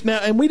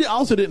 And we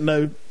also didn't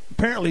know.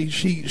 Apparently,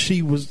 she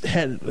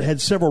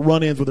had several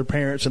run-ins with her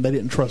parents, and they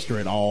didn't trust her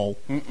at all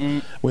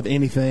with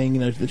anything.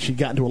 That she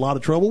got into a lot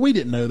of trouble. We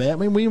didn't know that. I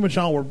mean, we and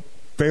Sean were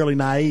fairly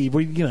naive.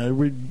 We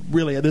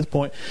really at this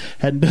point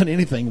hadn't done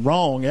anything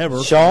wrong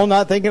ever. Sean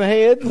not thinking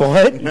ahead.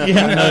 What?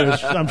 Yeah, no,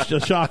 I'm a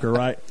shocker,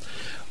 right?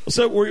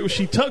 So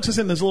she tucks us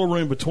in this little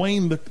room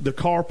between the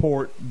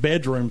carport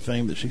bedroom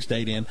thing that she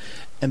stayed in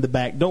and the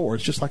back door.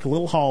 It's just like a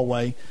little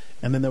hallway.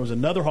 And then there was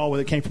another hallway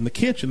that came from the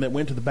kitchen that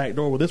went to the back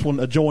door. Well, this one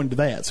adjoined to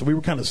that. So we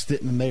were kind of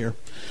sitting in there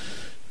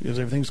because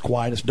everything's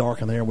quiet. It's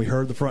dark in there. And we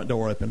heard the front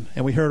door open.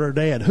 And we heard our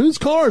dad, "Whose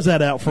car is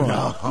that out front?"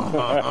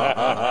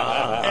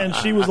 And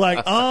she was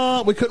like,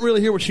 we couldn't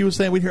really hear what she was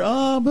saying. We'd hear,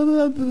 blah,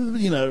 blah,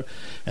 blah,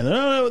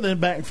 and then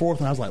back and forth.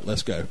 And I was like,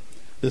 let's go.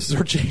 This is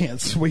our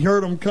chance. We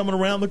heard them coming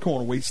around the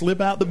corner. We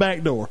slip out the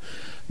back door,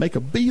 make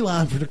a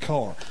beeline for the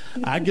car.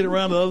 I get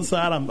around to the other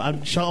side.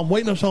 I'm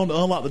waiting on Sean to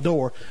unlock the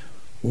door.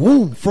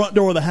 Whoom! Front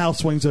door of the house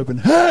swings open.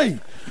 "Hey,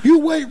 you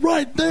wait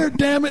right there,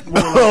 damn it!"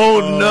 Like,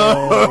 oh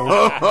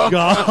no,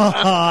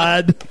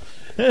 God!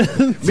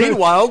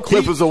 Meanwhile,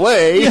 Cliff is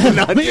away,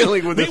 not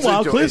dealing with this situation.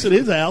 Meanwhile, Cliff's at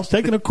his house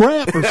taking a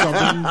crap or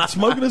something,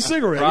 smoking a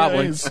cigarette.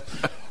 Probably. He's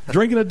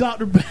drinking a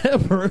Dr.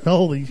 Pepper.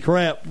 Holy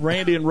crap!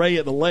 Randy and Ray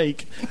at the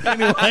lake.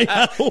 Anyway,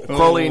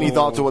 Crowley, any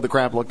thoughts of what the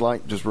crap looked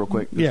like? Just real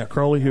quick. Yeah,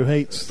 Crowley, who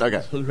hates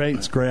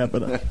crap,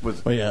 but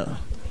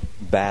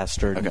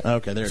bastard.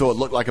 Okay, there. So it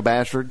looked like a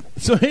bastard.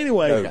 So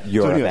anyway,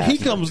 he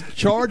comes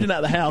charging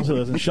out of the house with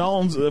us, and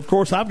Sean's. Of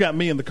course, I've got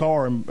me in the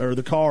car, or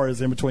the car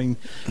is in between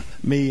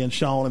me and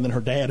Sean, and then her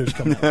dad who's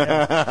coming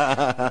out.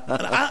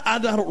 I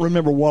don't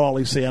remember what all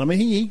he said. I mean,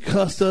 he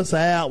cussed us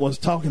out, was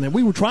talking, and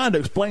we were trying to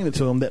explain it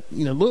to him that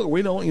look,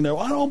 we don't,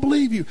 I don't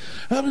believe you.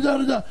 I don't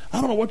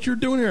know what you're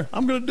doing here.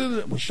 I'm going to do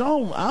that. Well,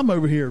 Sean, I'm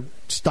over here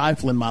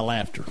stifling my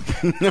laughter.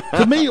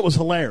 To me, it was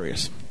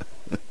hilarious.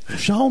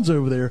 Sean's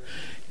over there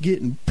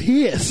getting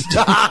pissed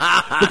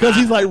because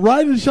he's like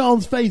right in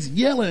Sean's face,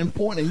 yelling and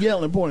pointing.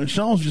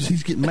 Sean's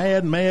he's getting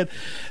mad.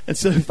 And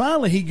so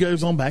finally he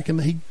goes on back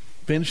and he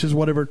finishes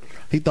whatever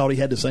he thought he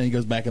had to say. And he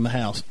goes back in the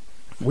house.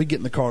 We get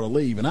in the car to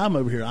leave, and I'm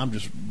over here. I'm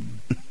just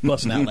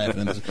busting out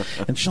laughing.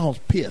 And Sean's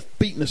pissed,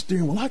 beating the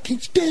steering wheel. "I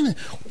can't stand it.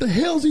 What the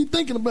hell's he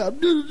thinking about?"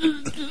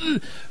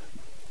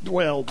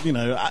 Well,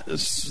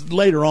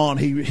 later on,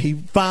 he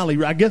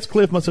finally, I guess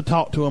Cliff must have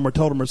talked to him or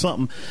told him or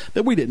something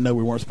that we didn't know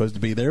we weren't supposed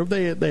to be there.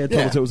 They had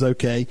told us it was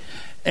okay.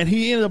 And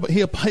he ended up,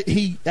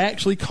 he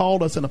actually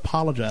called us and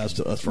apologized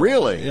to us.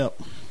 Really? It.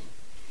 Yep.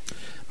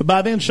 But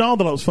by then, Sean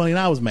thought it was funny and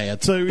I was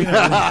mad. So,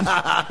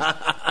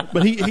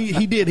 but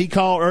he did. He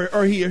called,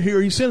 or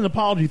he sent an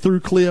apology through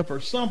Cliff or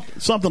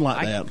something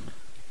like that.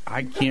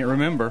 I can't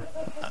remember.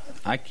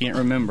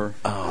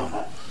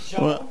 Oh.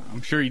 Well,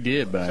 I'm sure he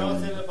did, but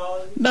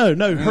No,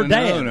 her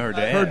dad. No, her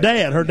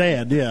dad. Her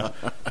dad, yeah.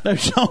 No,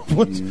 Sean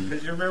was...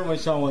 But you remember when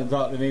Sean went and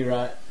talked to me,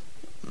 right?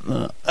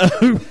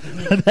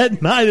 That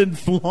night in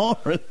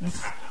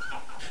Florence.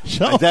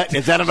 Sean,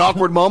 is that an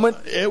awkward moment?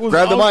 It was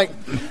Grab the mic.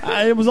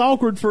 It was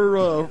awkward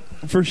for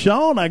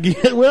Sean, I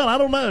guess. Well, I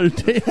don't know.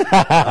 He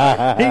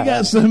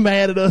got so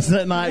mad at us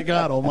that night.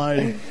 God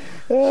Almighty.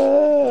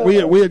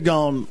 We had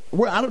gone.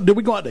 Did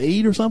we go out to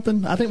eat or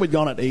something? I think we'd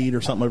gone out to eat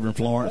or something over in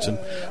Florence, and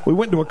we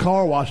went to a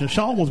car wash. And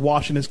Sean was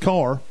washing his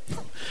car,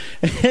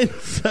 and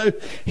so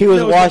he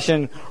was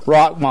washing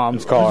Rock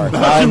Mom's car.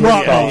 I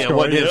think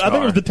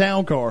it was the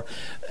town car.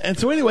 And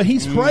so anyway, he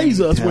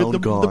sprays us with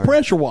the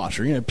pressure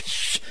washer. You know,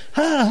 psh,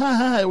 ha ha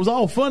ha. It was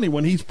all funny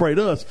when he sprayed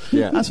us.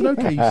 Yeah. I said,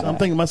 okay. I'm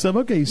thinking to myself,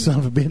 okay, you son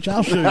of a bitch,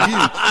 I'll show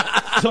you.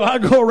 So I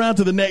go around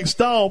to the next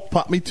stall,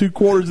 pop me 2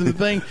 quarters in the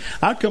thing.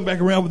 I come back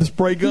around with the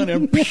spray gun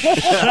and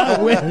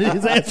I went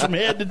his ass from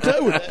head to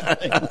toe with that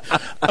thing.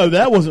 Oh,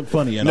 that wasn't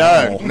funny at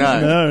all.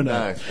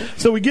 No.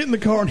 So we get in the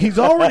car and he's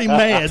already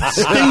mad,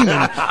 steaming.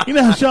 You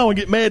know how Sean would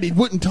get mad? He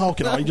wouldn't talk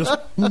at all. He just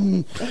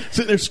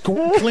sitting there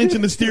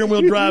clenching the steering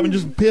wheel, driving,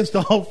 just pissed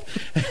off.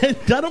 And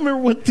I don't remember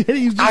what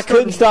Teddy was. I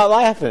couldn't stop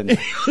laughing.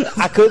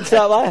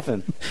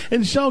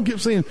 And Sean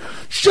kept saying,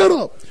 "Shut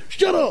up,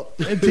 shut up!"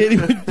 And Teddy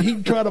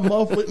he'd try to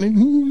muffle it,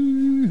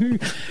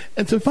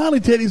 and so finally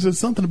Teddy said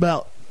something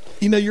about,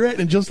 you're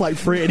acting just like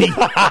Freddie.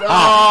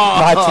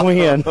 My twin.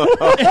 And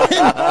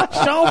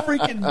Sean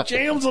freaking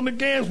jams on the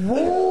gas,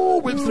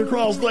 whips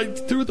across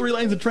like 2 or 3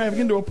 lanes of traffic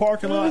into a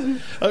parking lot,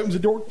 opens the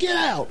door, get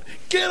out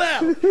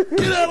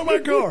of my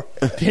car.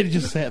 Teddy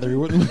just sat there. He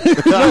wouldn't.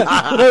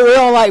 We're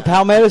on like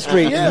Palmetto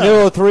Street,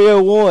 middle of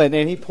 301,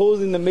 and he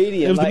pulls in the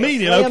median. It was the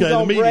median, okay.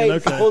 The median,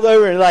 brakes, pulled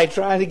over and like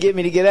trying to get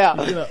me to get out.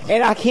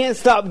 And I can't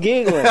stop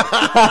giggling.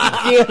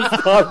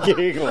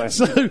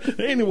 So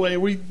anyway,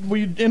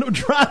 we end up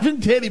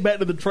driving Teddy back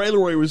to the trailer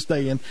where he was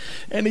staying,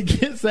 and he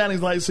gets out and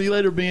he's like, "See you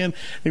later, Ben."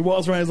 He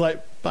walks around, he's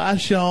like, "Bye,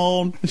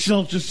 Sean." And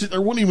Sean just sit there,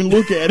 wouldn't even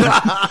look at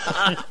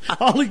him.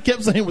 All he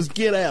kept saying was,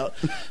 "Get out."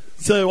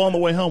 So on the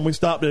way home, we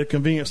stopped at a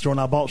convenience store,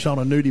 and I bought Sean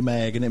a nudie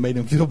mag, and it made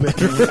him feel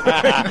better.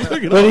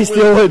 But he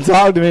still wouldn't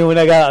talk to me when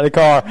I got out of the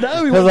car.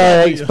 No, he was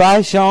like,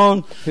 "Bye,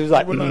 Sean." He was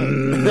like, he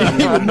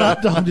would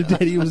not talk to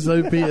Teddy. He was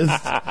so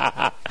pissed.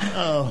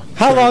 Oh,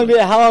 how long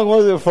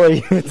was it before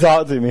you even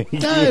talked to me?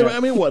 No, I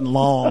mean, it wasn't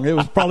long. It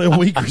was probably a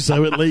week or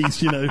so at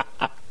least,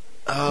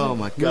 Oh,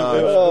 my God.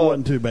 It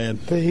wasn't too bad.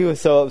 But he was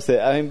so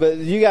upset. I mean, but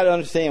you got to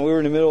understand, we were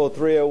in the middle of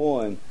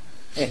 301,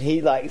 and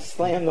he, like,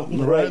 slammed on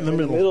the right in the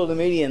middle of the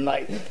median,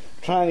 like,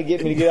 trying to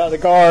get me to get out of the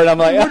car, and I'm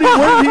like,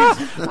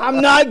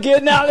 I'm not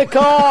getting out of the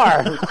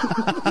car.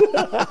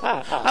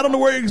 I don't know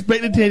where he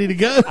expected Teddy to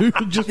go.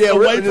 Just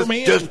away from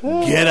him. Just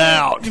get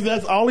out.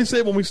 That's all he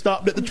said when we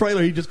stopped at the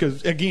trailer. He just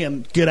goes,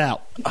 again, get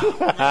out.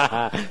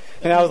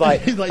 And I was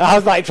like,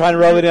 trying to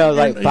rub it in. I was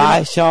like,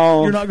 "Bye,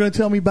 Sean. You're not going to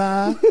tell me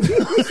bye?"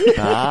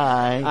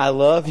 Bye. I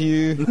love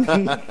you.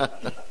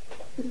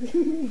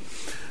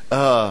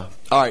 All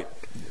right.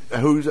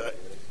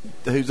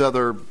 Who's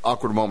other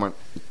awkward moment?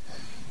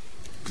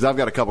 Because I've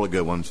got a couple of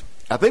good ones.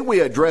 I think we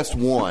addressed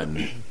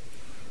one.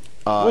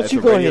 What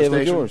you going ahead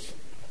with yours?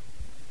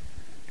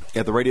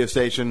 At the radio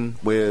station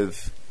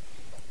with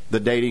the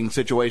dating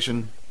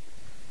situation.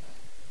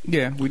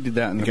 Yeah, we did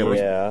that in the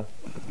episode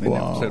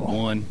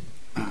 1.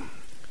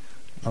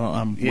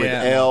 With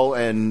L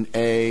and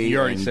A. You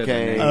already and said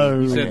K. their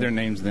names. You said their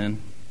names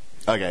then.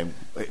 Okay.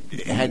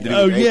 It had to do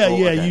with yeah.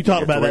 Okay. You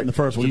talked about that in the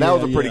first one. So that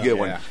was a pretty good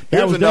one. Yeah.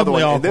 Here's another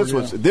one. Awkward,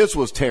 and this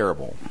was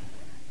terrible.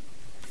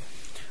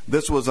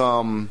 This was a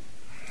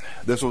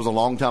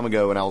long time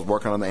ago, and I was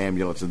working on the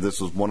ambulance, and this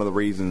was one of the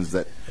reasons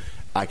that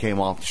I came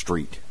off the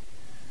street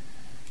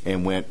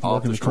and went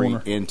off the street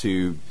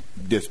into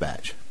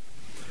dispatch.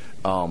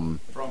 From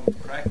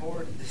crack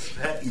whore to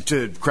dispatch?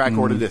 To crack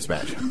whore to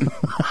dispatch.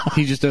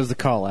 He just does the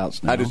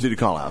call-outs now. I just do the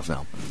call-outs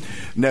now.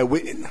 No,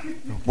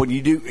 when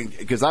you do,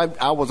 because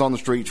I was on the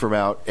streets for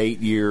about 8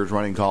 years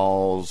running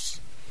calls.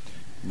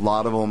 A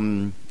lot of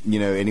them,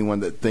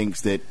 anyone that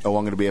thinks that, I'm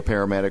going to be a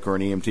paramedic or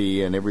an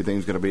EMT and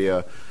everything's going to be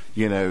a,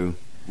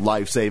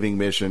 life-saving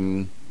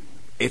mission.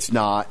 It's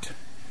not.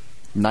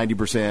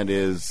 90%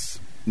 is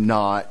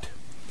not.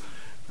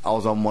 I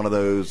was on one of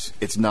those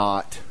it's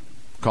not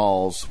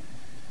calls.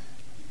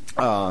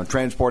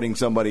 Transporting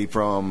somebody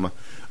from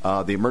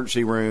the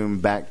emergency room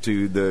back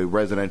to the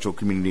residential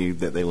community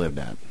that they lived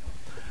at.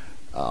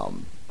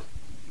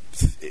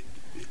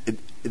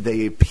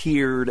 They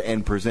appeared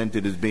and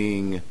presented as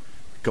being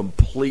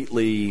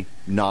completely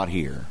not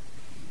here,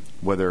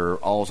 whether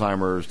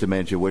Alzheimer's,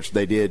 dementia, which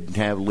they did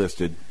have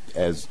listed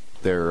as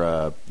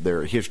their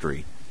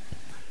history,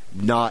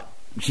 not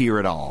here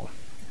at all.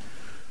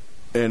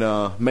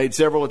 And made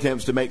several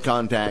attempts to make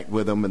contact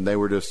with them, and they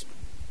were just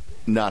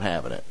not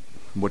having it,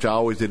 which I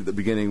always did at the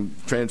beginning.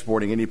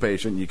 Transporting any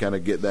patient, you kind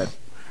of get that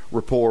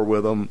rapport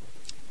with them.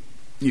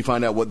 You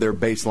find out what their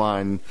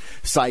baseline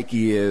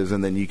psyche is,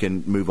 and then you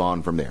can move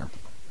on from there.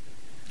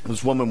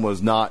 This woman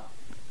was not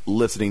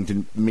listening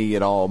to me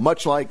at all,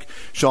 much like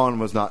Sean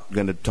was not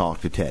going to talk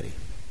to Teddy.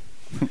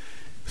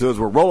 So as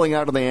we're rolling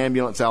out of the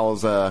ambulance, I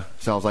was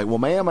like, well,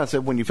 ma'am, I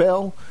said, when you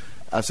fell,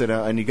 I said,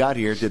 and you got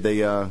here,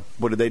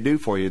 what did they do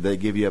for you? Did they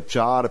give you a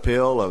shot, a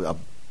pill, a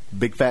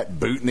big fat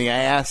boot in the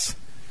ass?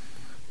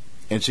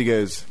 And she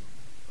goes,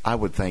 I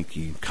would thank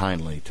you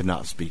kindly to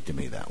not speak to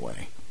me that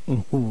way.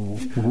 Yeah,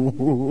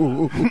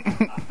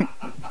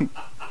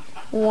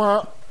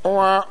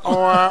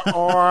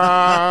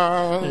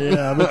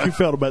 I bet you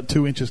felt about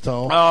 2 inches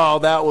tall. Oh,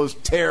 that was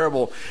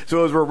terrible.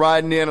 So as we're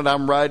riding in and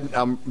I'm writing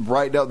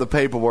up the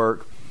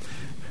paperwork,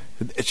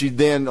 she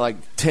then, like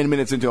 10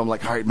 minutes into it, I'm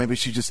like, all right, maybe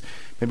she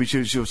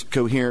was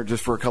coherent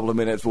just for a couple of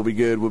minutes. We'll be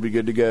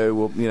good to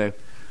go.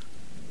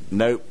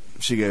 Nope.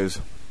 She goes,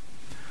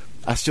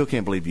 I still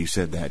can't believe you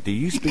said that. Do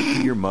you speak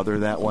to your mother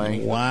that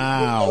way?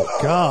 Wow.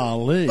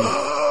 Golly.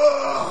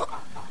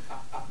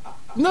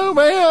 No,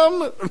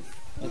 ma'am.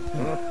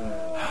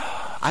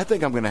 I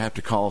think I'm going to have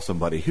to call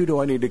somebody. Who do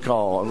I need to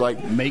call? I was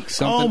like, make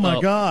something. Oh my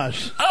up.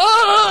 gosh!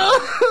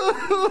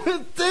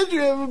 Oh, did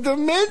you have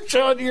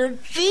dementia on your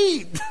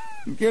sheet?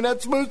 You're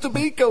not supposed to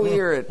be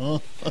coherent.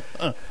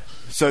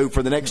 So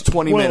for the next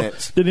 20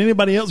 minutes, did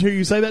anybody else hear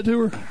you say that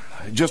to her?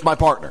 Just my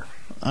partner.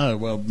 Oh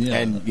well, yeah.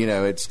 And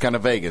it's kind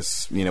of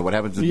Vegas. What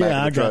happens in the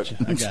back of the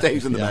truck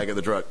stays in the back of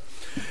the truck.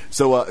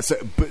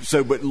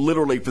 But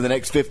literally for the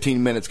next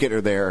 15 minutes, getting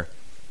her there.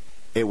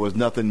 It was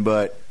nothing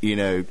but,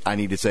 I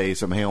need to say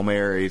some Hail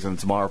Marys and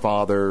some Our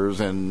Fathers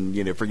and,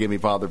 forgive me,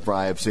 Father, for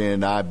I have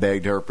sinned. I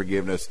begged her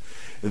forgiveness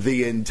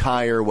the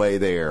entire way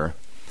there.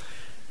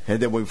 And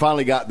then when we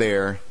finally got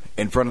there,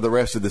 in front of the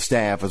rest of the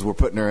staff, as we're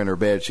putting her in her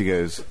bed, she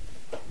goes,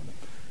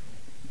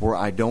 "Where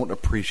I don't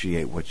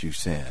appreciate what you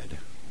said,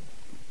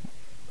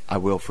 I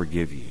will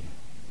forgive you.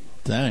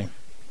 Dang.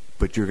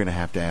 But you're going to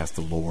have to ask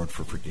the Lord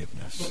for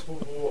forgiveness."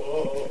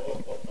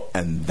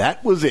 And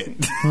that was it.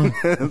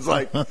 It's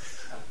like...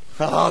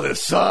 Oh,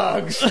 this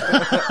sucks.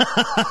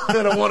 I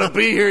don't want to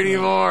be here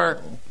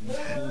anymore.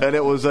 And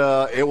it was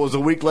a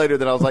week later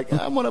that I was like,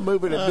 I want to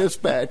move into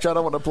dispatch. I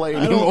don't want to play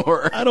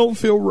anymore. I don't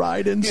feel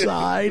right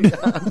inside.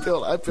 I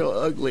feel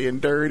ugly and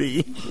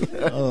dirty.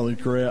 Holy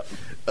crap.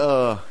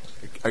 Now,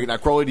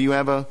 Crowley, do you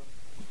have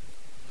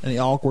any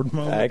awkward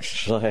moments?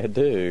 Actually, I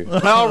do.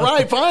 All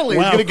right, finally.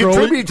 Wow, He's going to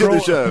contribute to the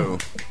show.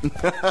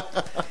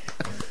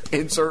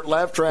 Insert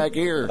laugh track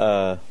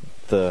here.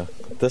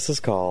 This is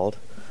called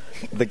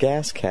the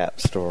gas cap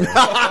story. Oh,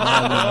 my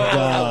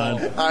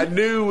God. I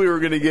knew we were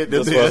going to get to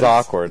this. This was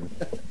awkward.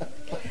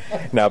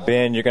 Now,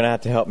 Ben, you're going to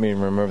have to help me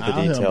remember the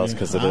details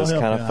because it is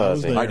kind of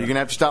fuzzy. All right, you're going to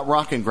have to stop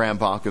rocking,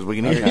 Grandpa, because we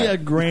can hear you. Yeah,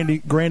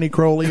 Granny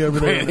Crowley over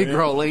there. Granny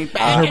Crowley.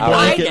 Her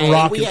blanket and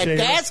rocking we had chair.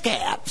 gas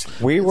caps.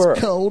 It's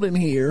cold in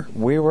here.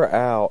 We were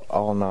out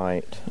all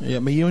night. Yeah,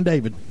 me, you, and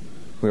David.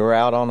 We were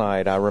out all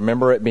night. I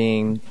remember it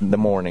being the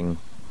morning.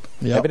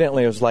 Yep.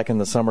 Evidently, it was like in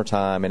the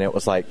summertime, and it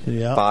was like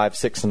 5,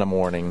 6 in the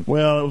morning.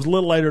 Well, it was a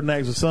little later than that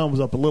because the sun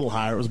was up a little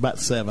higher. It was about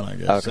 7, I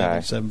guess. Okay.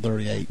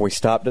 7:38. We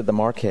stopped at the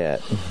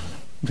Marquette.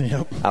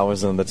 Yep. I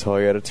was in the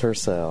Toyota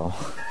Tercel.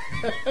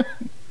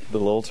 The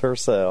little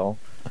Tercel.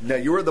 Now,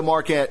 you were at the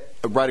Marquette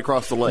right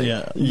across the lake.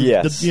 Yeah.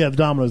 Yes. The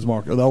Domino's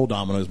Market, the old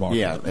Domino's Market.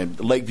 Yeah, and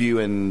Lakeview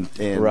and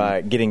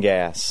right, getting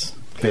gas.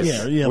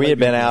 Yeah, we had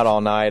been out all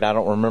night. I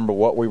don't remember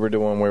what we were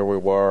doing, where we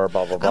were,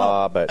 blah, blah,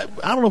 blah. But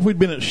I don't know if we'd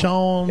been at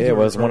Sean's. It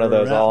was one of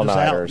those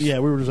all-nighters. Yeah,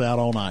 we were just out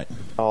all night.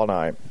 All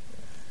night.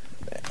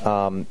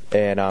 And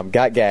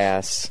got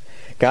gas,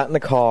 got in the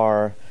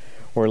car.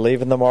 We're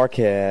leaving the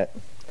Marquette.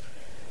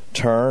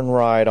 Turn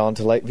right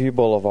onto Lakeview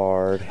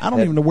Boulevard. I don't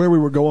even know where we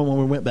were going when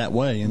we went that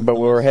way. But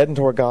we were heading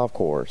toward golf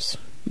course.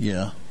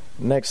 Yeah.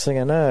 Next thing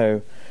I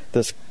know,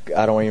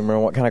 I don't even remember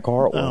what kind of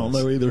car it was. I don't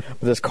know either.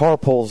 This car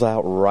pulls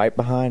out right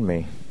behind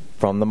me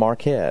from the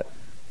Marquette,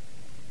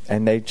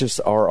 and they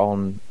just are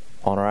on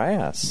our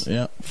ass.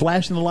 Yeah,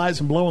 flashing the lights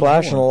and blowing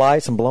the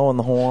lights and blowing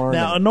the horn.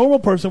 Now, a normal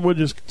person would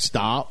just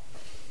stop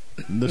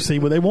to see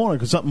what they wanted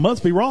because something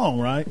must be wrong,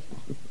 right?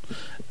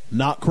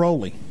 Not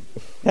Crowley.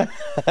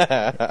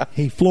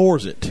 He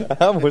floors it.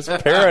 I was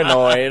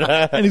paranoid.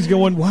 And he's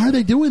going, why are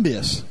they doing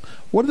this?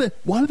 Why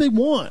do they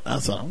want? I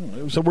said, I don't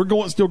know. So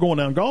we're still going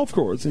down golf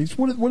course. He's,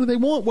 what do they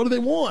want? What do they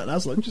want? I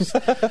was like,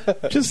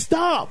 just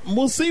stop. And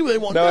we'll see what they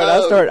want. No,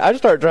 and I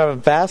start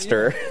driving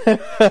faster.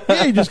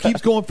 Yeah, he just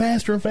keeps going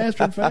faster and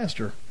faster and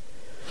faster.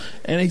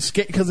 And he's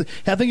scared because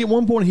I think at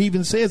one point he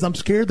even says, "I'm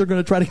scared they're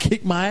going to try to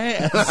kick my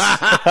ass."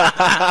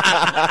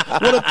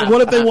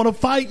 What if they want to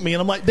fight me?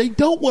 And I'm like, they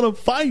don't want to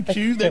fight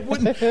you. They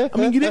wouldn't. I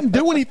mean, you didn't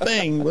do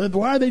anything.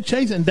 Why are they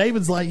chasing? And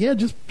David's like, "Yeah,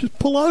 just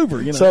pull over."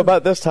 You know. So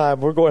about this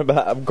time,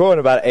 I'm going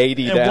about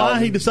 80 and down. Why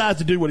he decides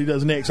to do what he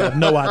does next, I have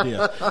no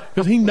idea.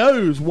 Because he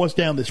knows what's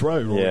down this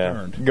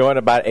road. Going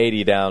about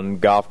 80 down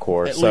golf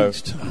course. At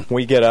least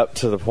we get up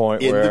to the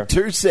point in where the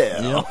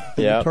Tercel.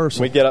 Yeah,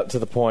 we get up to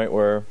the point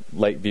where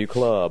Lakeview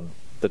Club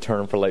the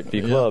turn for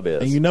Lakeview Club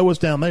is. And you know what's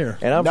down there.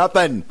 And I'm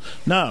Nothing.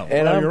 No,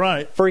 and well, I'm you're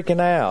right. freaking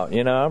out.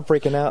 I'm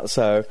freaking out.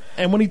 So,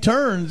 and when he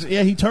turns,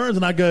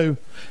 and I go,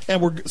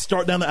 and we're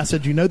start down there. I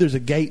said, there's a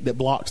gate that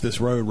blocks this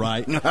road,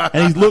 right?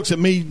 And he looks at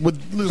me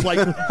with looks like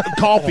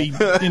coffee,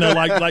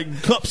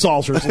 like cup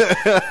saucers.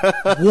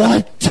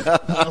 What?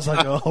 I was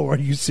like, oh, are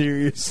you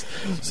serious?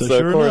 So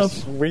sure of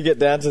course, enough, we get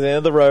down to the end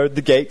of the road.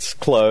 The gate's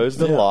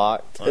closed and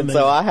locked, and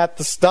so I have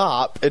to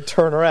stop and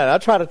turn around. I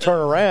try to turn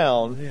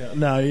around.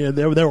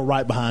 They were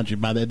right behind you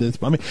by that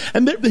distance.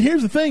 And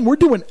here's the thing: we're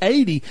doing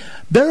 80.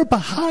 They're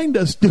behind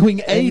us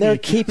doing 80. And they're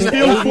keeping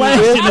still 80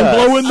 flashing with and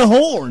us. blowing the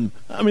horn.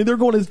 I mean, they're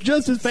going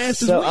just as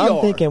fast as we are. So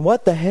I'm thinking,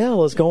 what the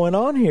hell is going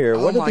on here?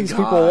 What do these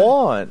people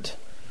want?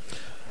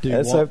 Dude,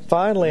 and so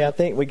finally, I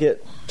think we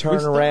get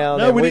turned around.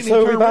 No, and we didn't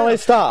turn finally around.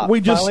 stopped. We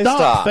just finally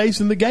stopped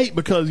facing the gate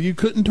because you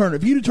couldn't turn.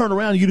 If you'd have turned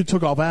around, you'd have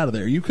took off out of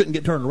there. You couldn't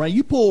get turned around.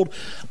 You pulled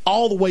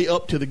all the way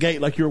up to the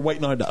gate like you were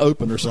waiting on it to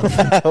open or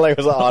something. Like it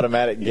was an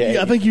automatic gate.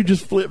 I think you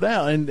just flipped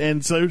out.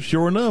 And so,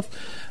 sure enough,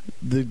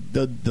 the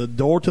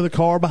door to the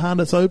car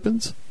behind us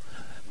opens.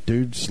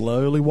 Dude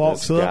slowly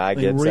walks This up guy and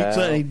gets reaches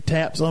out. and he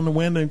taps on the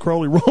window, and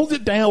Crowley rolls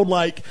it down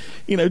like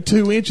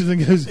 2 inches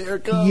and goes,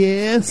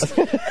 "Yes."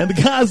 And the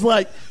guy's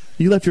like,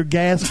 "You left your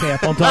gas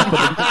cap on top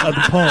of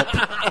the pump."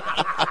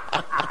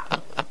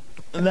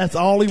 And that's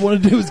all he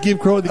wanted to do was give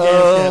Crowley the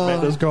gas cap back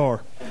to his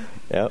car.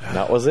 Yep,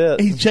 that was it.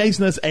 He's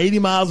chasing us 80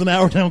 miles an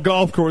hour down a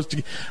golf course.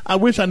 I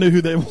wish I knew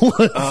who that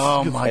was.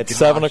 Oh, my God. It's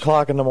 7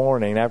 o'clock in the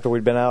morning after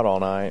we'd been out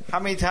all night. How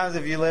many times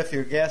have you left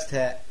your gas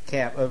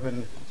cap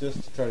open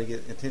just to try to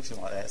get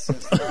attention like that?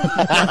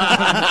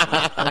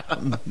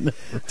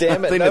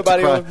 Damn it!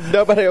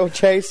 Nobody will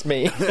chase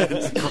me.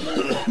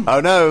 Oh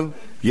no!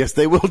 Yes,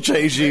 they will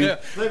chase you. Yeah.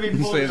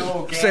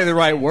 Say the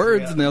right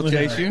words, and they'll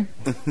chase you.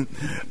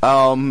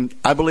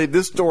 I believe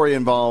this story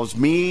involves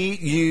me,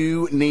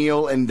 you,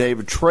 Neil, and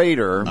David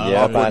Trader.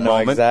 Yep, I know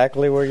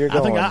exactly where you're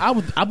going.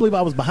 I believe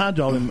I was behind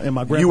y'all in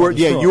my grandfather's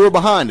truck. You were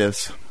behind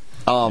us.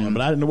 But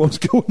I didn't know what was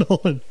going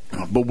on.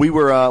 But we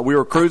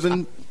were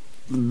cruising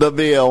the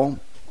Ville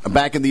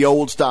back in the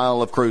old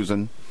style of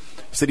cruising.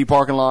 City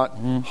parking lot,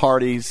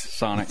 Hardee's,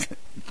 Sonic.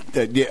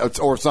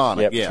 Or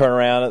Sonic. Yep, turn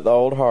around at the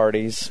old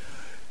Hardee's.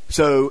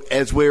 So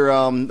as we're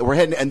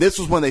heading, and this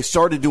was when they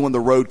started doing the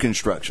road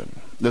construction.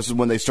 This is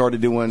when they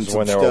started doing some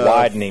when they stuff. were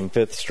widening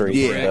 5th Street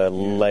in Yeah. the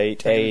late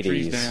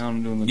Trees 80s.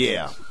 down, doing the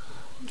Yeah.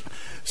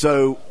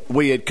 So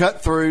we had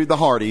cut through the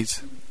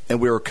Hardee's,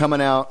 and we were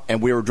coming out,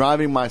 and we were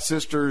driving my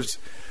sister's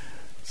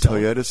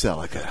Toyota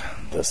Celica.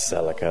 The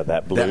Celica,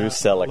 that blue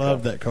Celica.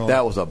 Love that car.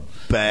 That was a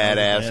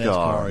badass Badass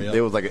car. car, yeah. It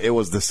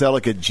was the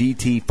Celica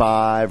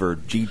GT5 or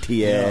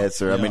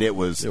GTS, or I mean, it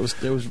was tough.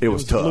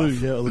 Blue.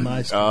 Yeah, it was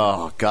nice.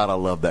 Oh God, I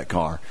love that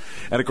car.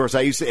 And of course,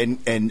 I used to,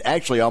 and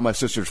actually, all my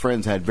sister's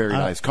friends had very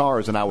nice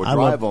cars, and I would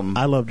drive them.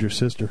 I loved your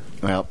sister.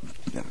 Well,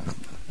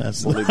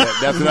 That's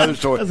that's another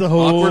story. That's a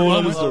whole Awkward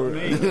other moment.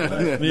 story.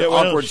 The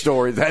awkward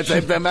stories. That's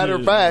a matter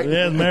of fact.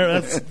 Yeah,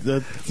 that's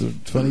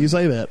funny you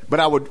say that. But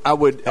I would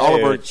Hey,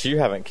 Oliver. you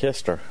haven't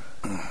kissed her.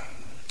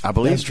 I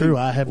believe That's true.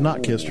 I have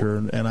not kissed her,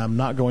 and I'm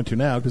not going to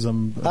now because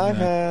I'm. I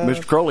have.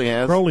 Mr. Crowley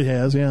has. Crowley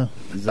has, yeah.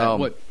 Is that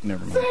what?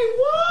 Never mind.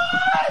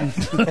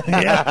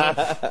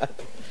 Yeah.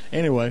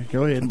 Anyway,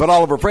 go ahead. But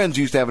all of her friends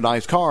used to have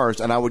nice cars,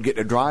 and I would get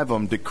to drive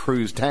them to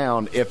cruise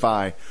town if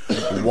I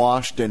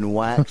washed and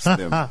waxed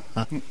them.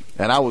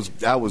 And I was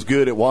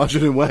good at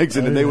washing and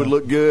waxing, and they would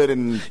look good.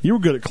 And You were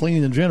good at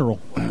cleaning in general.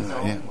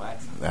 yeah,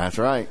 that's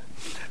right.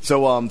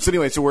 So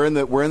anyway, so we're in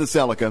the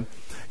Celica,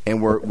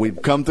 and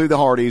we've come through the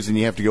Hardee's, and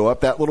you have to go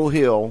up that little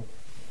hill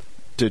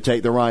to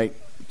take the right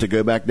to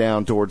go back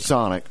down towards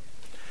Sonic.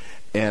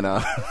 And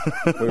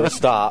We were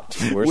stopped.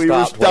 we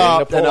were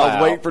stopped, and I was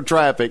out. waiting for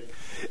traffic.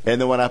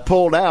 And then when I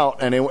pulled out,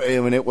 and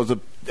it was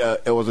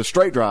a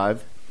straight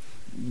drive,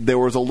 there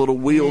was a little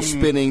wheel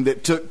spinning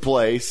that took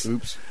place.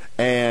 Oops.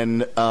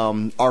 And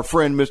our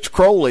friend Mr.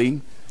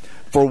 Crowley,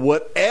 for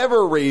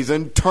whatever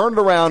reason, turned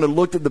around and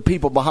looked at the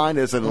people behind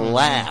us and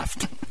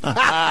laughed. And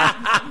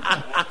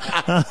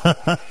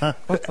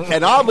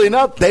oddly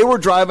enough, they were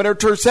driving her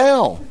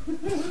Tercel.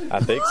 I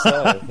think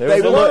so. It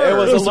They was were. it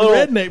was It a was some little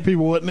redneck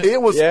people, wasn't it?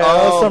 It was, Yeah, it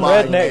was some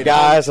my redneck goodness.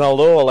 guys in a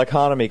little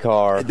economy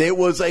car. It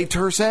was a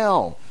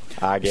Tercel.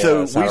 I guess.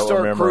 So we I don't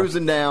start remember.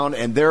 cruising down,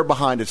 and they're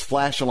behind us,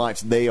 flashing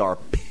lights. They are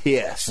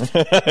pissed.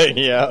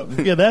 Yeah.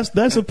 Yeah, that's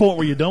the point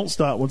where you don't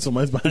stop when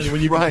somebody's behind you, when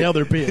you can tell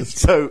they're pissed.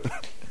 So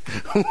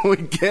we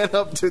get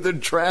up to the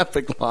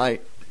traffic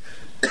light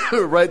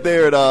right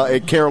there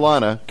at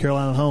Carolina.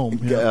 Carolina home.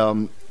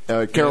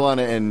 Yeah.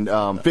 Carolina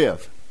and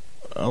Fifth.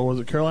 Or was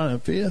it Carolina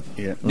and Fifth?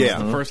 Yeah. Yeah.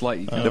 The first light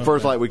you come. The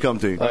first light we come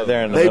to. Right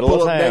there in the They middle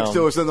pull of up town. next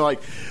to us, and they're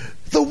like,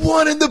 "The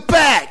one in the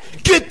back!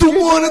 Get the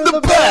one in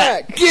the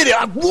back! Get it!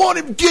 I want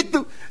him! Get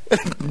the..."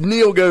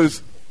 Neil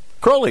goes,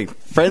 "Crowley,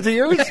 friends of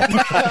yours?" And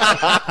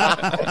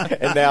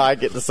now I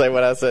get to say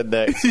what I said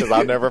next because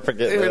I'll never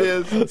forget Here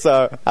it this.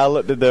 So I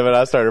looked at them and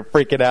I started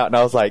freaking out and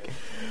I was like,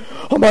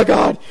 "Oh my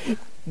God,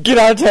 Get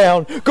out of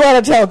town. Go out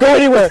of town. Go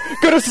anywhere.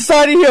 Go to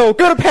Society Hill.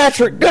 Go to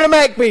Patrick. Go to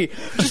McBee.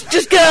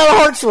 Just get out of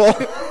Hartsville.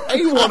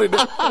 He wanted it.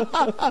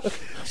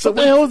 So what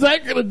the hell is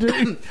that going to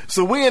do?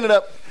 So we ended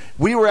up.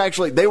 They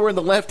were in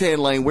the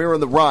left-hand lane. We were in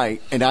the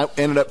right, and I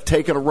ended up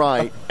taking a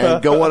right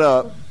and going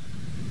up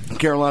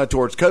Carolina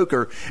towards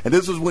Coker. And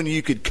this was when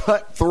you could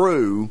cut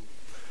through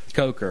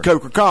Coker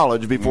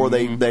College before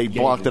they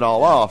blocked it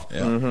all off.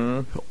 Yeah.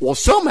 Mm-hmm. Well,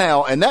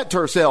 somehow, and that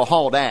Tercel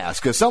hauled ass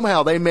because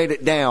somehow they made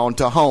it down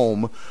to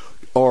home,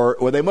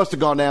 or they must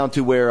have gone down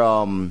to where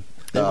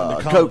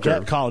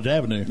Coker. College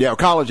Avenue. Yeah,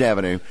 College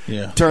Avenue.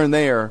 Yeah. Turn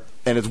there.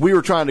 And as we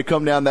were trying to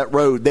come down that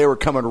road, they were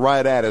coming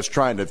right at us,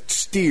 trying to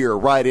steer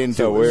right into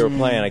So us. we were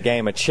playing a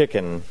game of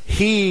chicken.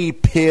 He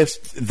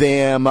pissed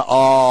them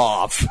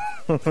off.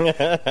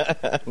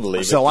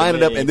 So I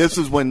ended up, and this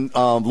is when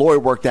Lori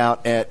worked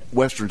out at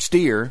Western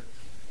Steer.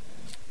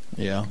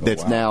 Yeah.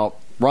 That's now,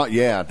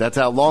 that's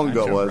how long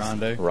ago it was.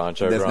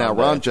 Rancho That's Grande.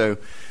 now Rancho.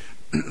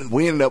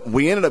 We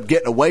ended up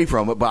getting away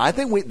from it, but I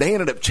think they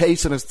ended up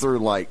chasing us through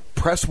like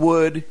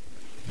Presswood.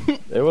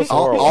 It was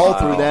all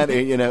through that,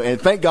 and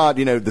thank God,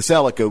 the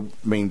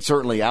Celica,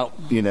 certainly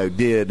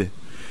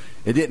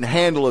didn't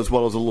handle as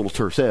well as a little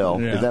Tercel.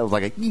 Yeah. That was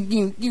like a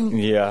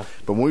Yeah.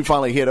 But when we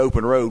finally hit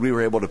open road, we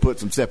were able to put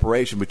some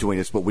separation between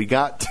us. But we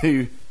got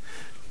to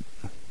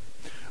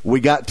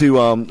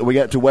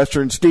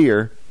Western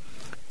Steer,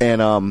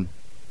 and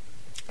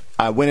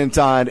I went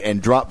inside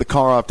and dropped the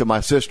car off to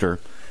my sister,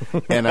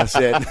 and I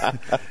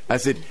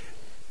said,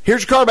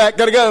 "Here's your car back.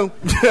 Gotta go."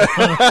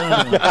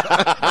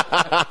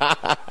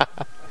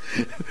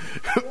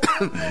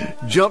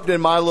 Jumped in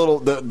my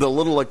the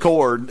little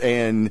Accord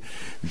and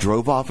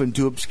drove off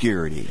into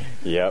obscurity.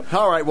 Yep.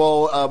 All right.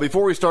 Well,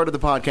 before we started the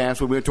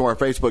podcast, we went to our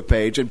Facebook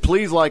page, and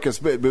please like us.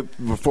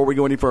 Before we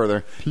go any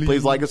further,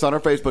 please like us on our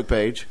Facebook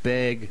page.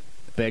 Beg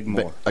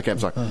more. Okay, I'm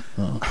sorry.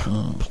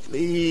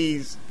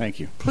 Please, thank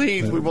you.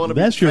 Please, we want to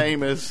be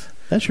famous.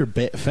 That's your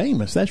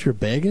famous. That's your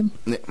begging.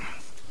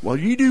 Well,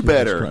 you do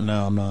better.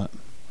 No, I'm not.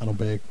 I don't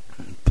beg.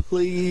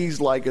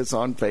 Please like us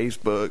on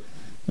Facebook.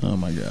 Oh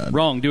my God!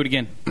 Wrong. Do it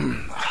again.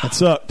 That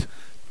sucked.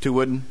 Two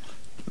wooden.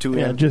 Two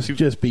yeah, in.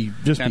 Just be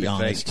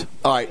honest.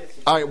 All right.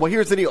 Well,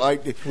 here's the deal.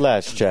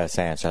 Let's just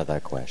answer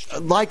that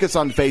question. Like us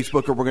on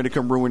Facebook, or we're going to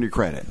come ruin your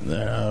credit.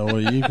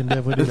 Well, you can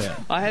definitely do that.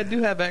 I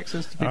do have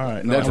access to people. All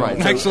right, that's right.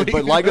 Actually,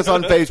 but like us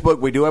on Facebook.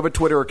 We do have a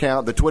Twitter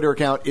account. The Twitter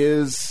account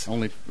is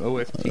only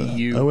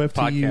OFTU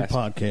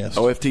podcast.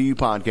 OFTU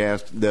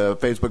podcast. The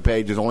Facebook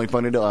page is Only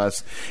Funny to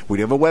Us. We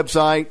do have a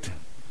website,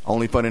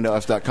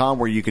 onlyfunnytous.com,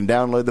 where you can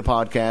download the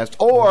podcast.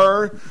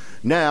 Or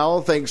now,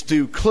 thanks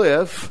to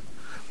Cliff,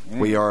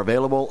 we are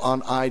available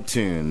on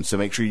iTunes. So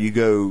make sure you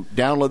go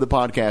download the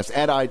podcast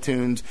at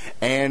iTunes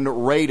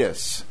and rate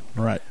us.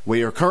 Right.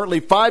 We are currently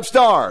 5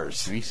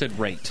 stars. And he said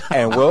rate.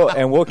 And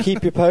we'll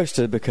keep you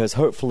posted, because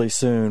hopefully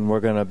soon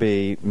we're going to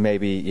be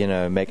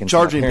making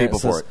charging some people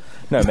for it.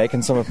 No,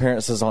 making some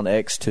appearances on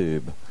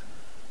XTube.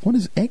 What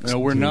is Xtube? No,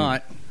 we're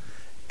not.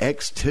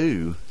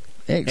 X2.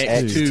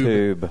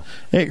 XTube.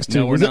 Xtube.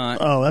 No, we're not.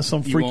 That's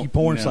some freaky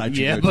porn site.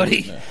 Yeah,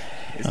 buddy.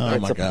 It's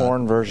a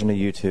porn version of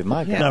YouTube.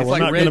 My God. No, we're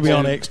like not going to be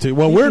on X2.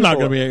 Well, we're not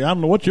going to be. I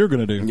don't know what you're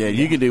going to do. Yeah,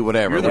 you can do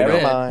whatever. You're the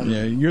red.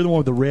 Yeah, you're the one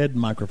with the red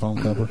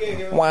microphone cover.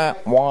 Wah,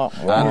 wah,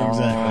 wah.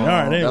 Exactly. All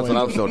right. Anyway, that's what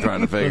I'm still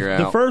trying to figure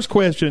out. The first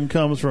question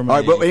comes from. All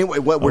right, but anyway,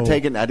 what we're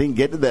taking, I didn't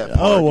get to that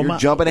part. You're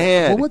jumping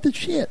ahead. Well, what the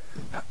shit?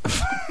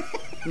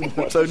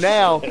 So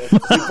now,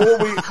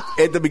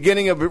 at the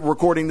beginning of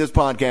recording this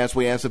podcast,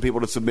 we asked the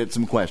people to submit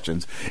some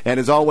questions. And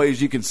as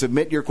always, you can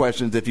submit your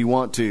questions if you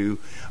want to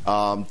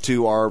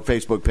our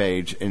Facebook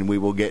page, and we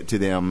will get to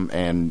them,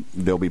 and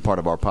they'll be part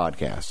of our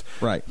podcast.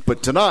 Right.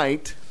 But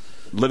tonight,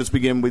 let us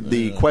begin with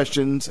the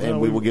questions, and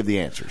we will give the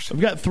answers.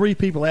 We've got 3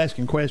 people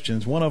asking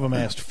questions. One of them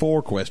asked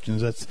 4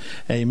 questions. That's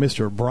a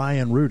Mr.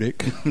 Brian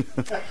Rudick.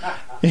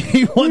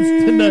 He wants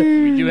to know.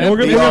 We're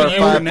going to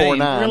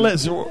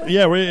let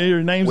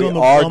your name's on the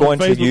Facebook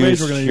page. We are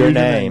going to use your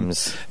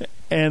names.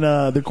 And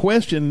the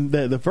question,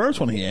 the first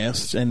one he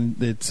asked, and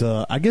it's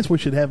I guess we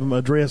should have them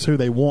address who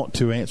they want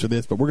to answer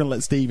this, but we're going to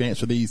let Steve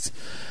answer these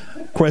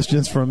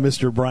questions from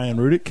Mr. Brian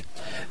Rudick.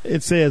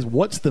 It says,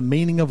 "What's the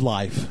meaning of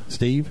life,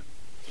 Steve?"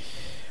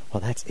 Well,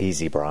 that's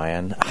easy,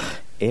 Brian.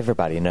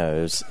 Everybody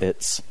knows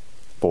it's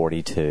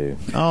 42.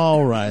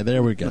 All right,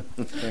 there we go.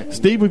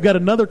 Steve, we've got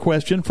another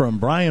question from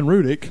Brian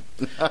Rudick.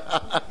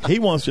 He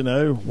wants to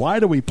know,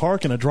 why do we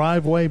park in a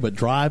driveway but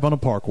drive on a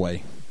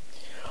parkway?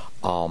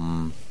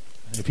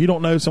 If you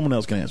don't know, someone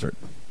else can answer it.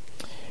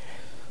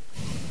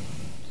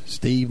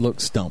 Steve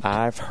looks stumped.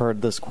 I've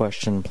heard this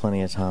question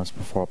plenty of times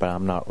before, but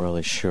I'm not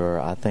really sure.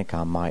 I think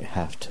I might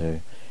have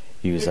to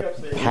use a pass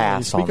on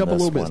this one. Speak up a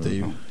little bit,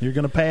 Steve. You're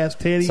going to pass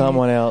Teddy?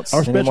 Someone else.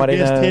 Our special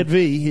guest, Ted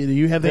V. Do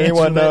you have the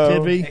answer to that,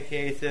 Ted V?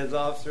 AKA says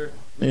officer.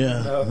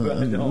 Yeah.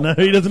 No,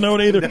 he doesn't know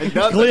it either.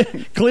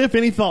 Cliff,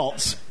 any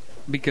thoughts?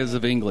 Because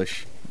of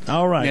English.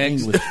 All right,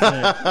 Next. English.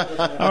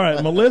 Yeah. All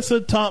right, Melissa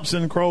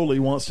Thompson Crowley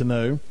wants to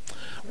know,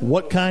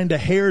 what kind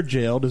of hair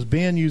gel does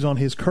Ben use on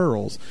his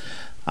curls?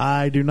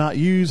 I do not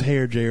use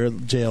hair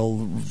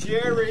gel.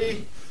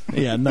 Jerry.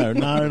 Yeah, no,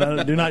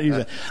 do not use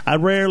that. I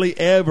rarely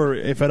ever,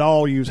 if at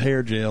all, use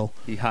hair gel.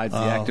 He hides the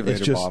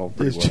activator bottle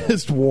It's pretty well.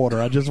 just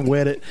water. I just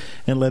wet it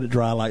and let it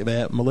dry like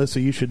that. Melissa,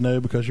 you should know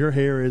because your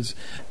hair is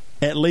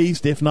at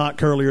least, if not,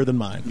 curlier than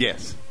mine.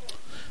 Yes.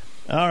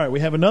 All right, we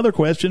have another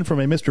question from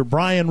a Mr.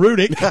 Brian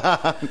Rudick.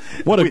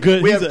 What a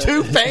good! We have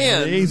two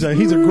fans. He's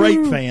a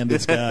great fan.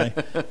 This guy.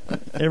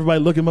 Everybody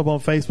look him up on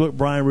Facebook.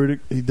 Brian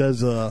Rudick. He does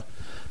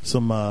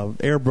some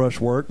airbrush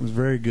work. It's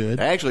very good.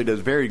 Actually,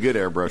 does very good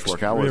airbrush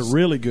work. I was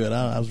really good.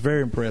 I was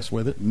very impressed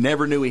with it.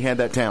 Never knew he had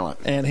that talent.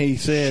 And he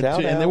said, Shout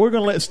and out. then we're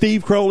going to let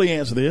Steve Crowley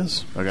answer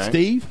this. Okay.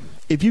 Steve,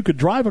 if you could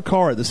drive a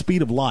car at the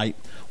speed of light,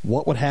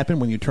 what would happen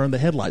when you turn the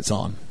headlights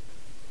on?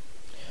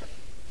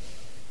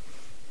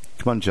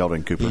 Come on,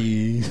 Sheldon Cooper.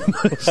 He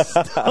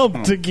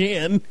stumped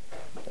again.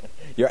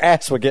 Your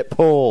ass would get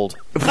pulled.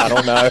 I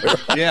don't know.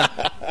 Yeah.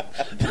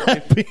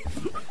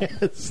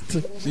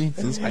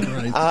 Jesus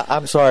Christ.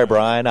 I'm sorry,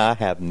 Brian. I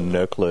have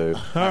no clue.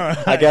 All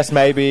right. I guess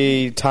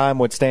maybe time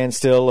would stand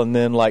still, and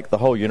then like the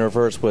whole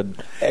universe would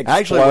explode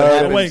Actually, what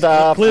happened- and Wait,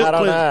 stuff. I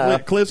don't know.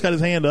 Cliff's got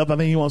his hand up. I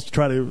think he wants to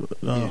try to.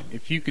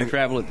 If you could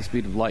travel at the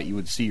speed of light, you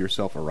would see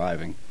yourself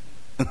arriving.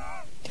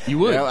 You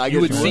would. Yeah, I you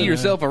guess would you see would.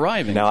 yourself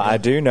arriving. Now I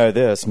do know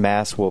this: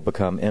 mass will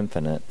become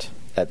infinite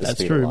at the That's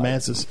speed true. of light.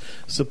 Mass is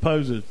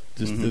supposed.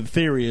 The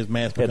theory is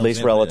mass. At becomes least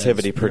infinite.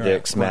 relativity That's-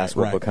 predicts right, mass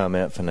will right. become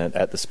infinite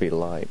at the speed of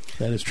light.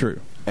 That is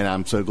true. And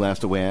I'm so glad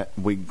that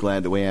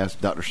we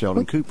asked Dr.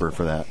 Sheldon Cooper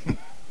for that.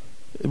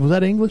 Was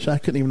that English? I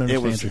couldn't even It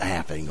understand was you.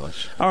 half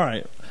English. All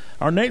right.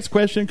 Our next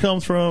question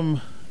comes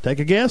from. Take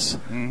a guess.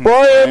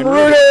 Brian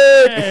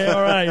Rudick! Hey,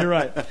 all right, you're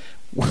right.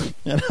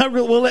 And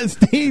we'll let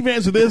Steve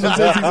answer this one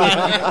since he's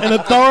an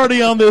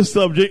authority on this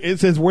subject. It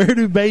says, where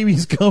do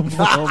babies come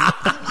from?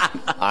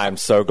 I'm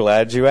so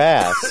glad you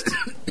asked.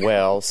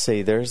 Well,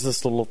 see, there's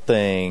this little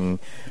thing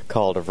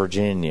called a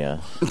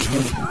Virginia.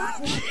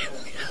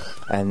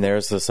 And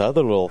there's this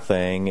other little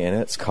thing, and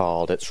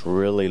it's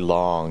really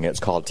long. It's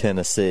called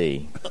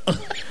Tennessee.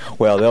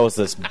 Well, there was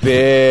this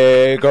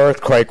big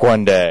earthquake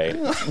one day.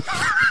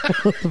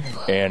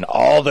 And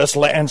all this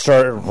land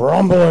started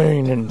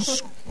rumbling and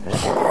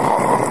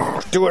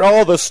doing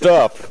all this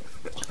stuff.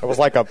 It was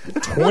like a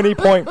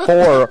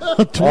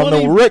 20.4 on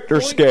the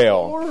Richter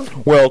scale.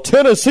 Well,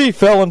 Tennessee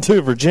fell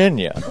into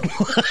Virginia.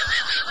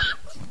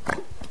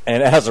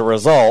 And as a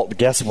result,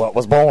 guess what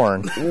was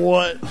born?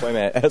 What? Wait a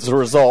minute. As a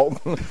result,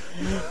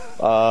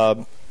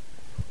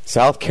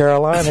 South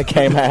Carolina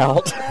came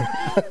out.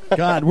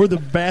 God, we're the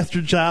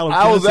bastard child of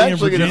I was Tennessee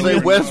actually and going to say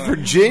Virginia. West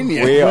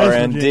Virginia. We are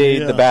Virginia, indeed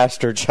yeah. the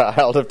bastard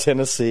child of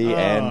Tennessee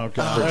and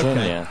God.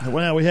 Virginia. Okay.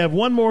 Well, we have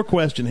one more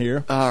question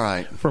here All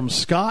right. from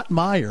Scott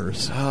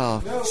Myers.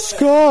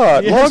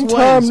 Scott, Yes, long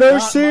time no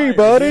Scott see, Myers.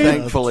 buddy.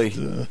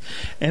 Thankfully.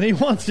 And he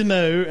wants to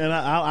know, and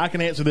I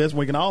can answer this, and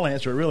we can all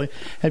answer it really.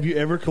 Have you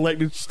ever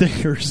collected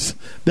stickers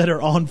that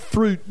are on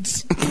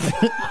fruits?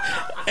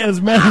 As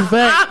a matter of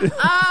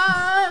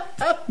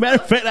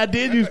fact, I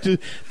did used to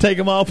take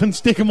them off and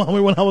stick them on me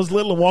when I was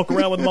little and walk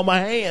around with them on my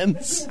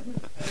hands.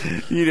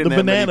 You didn't The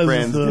have many bananas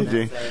friends, and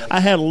did stuff. you? I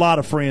had a lot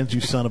of friends, you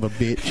son of a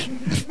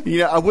bitch. You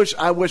know,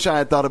 I wish I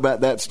had thought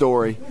about that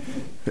story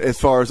as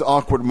far as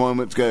awkward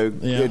moments go.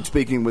 Yeah. In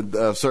speaking with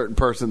a certain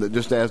person that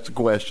just asked a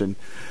question,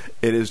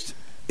 it is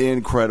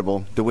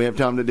incredible. Do we have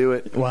time to do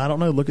it? Well, I don't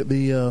know. Look at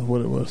the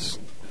what it was.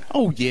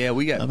 Oh yeah,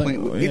 we got. I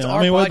think- It's yeah, our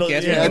I mean, well, podcast. yeah,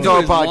 We can It's do our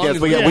it as long podcast.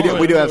 as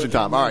We do have some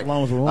time. All As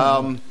long as we right.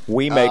 want.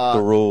 We make the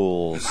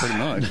rules. Pretty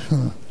much.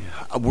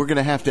 We're going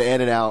to have to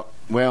edit out.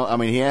 Well, I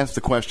mean, he asked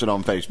the question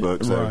on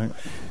Facebook, so.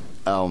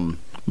 Right.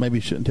 Maybe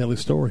he shouldn't tell his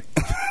story.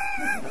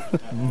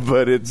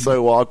 But it's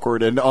so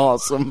awkward and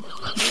awesome.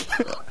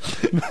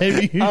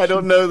 Maybe you I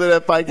don't know that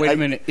if I. Wait a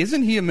minute.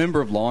 Isn't he a member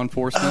of law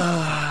enforcement,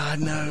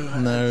 No.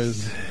 No,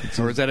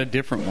 or is that a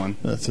different one?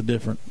 that's a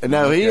different.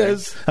 No, he Okay.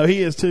 is. Oh,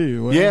 he is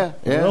too. Well, Yeah.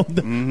 Well,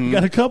 we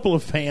got a couple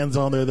of fans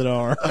on there that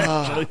are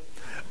actually.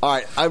 All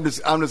right, I'm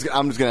just gonna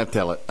have to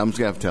tell it. I'm just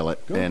gonna have to tell it.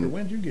 And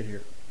When did you get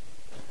here?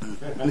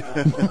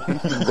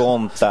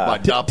 my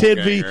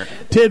doppelganger.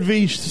 Ted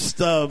V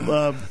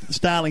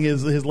styling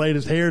his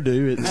latest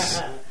hairdo.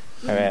 It's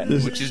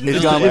Which is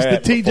It's not- gone- it's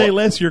the TJ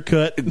Lessier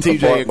cut.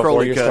 TJ and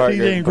Crowley cut.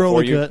 TJ and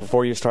Crowley cut.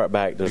 Before you start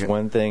back, there's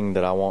one thing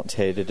that I want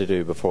Teddy to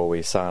do before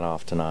we sign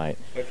off tonight.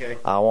 Okay.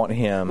 I want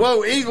him.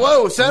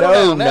 Whoa, settle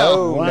down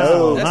now.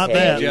 Wow, That's not his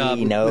that. job.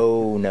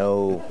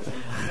 No.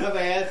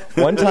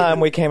 One time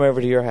we came over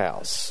to your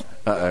house.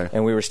 Uh-oh.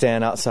 And we were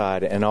standing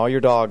outside, and all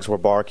your dogs were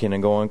barking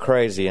and going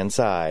crazy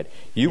inside.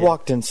 You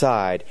walked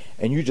inside,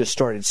 and you just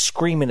started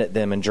screaming at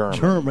them in German.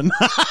 German.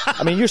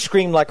 I mean, you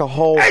screamed like a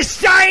whole...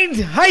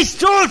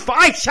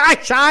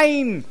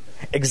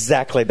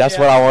 Exactly. That's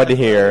what I wanted to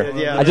hear.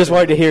 I just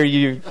wanted to hear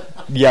you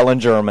yell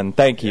in German.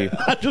 Thank you.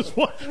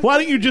 Why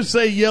don't you just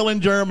say yell in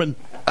German?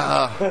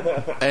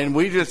 And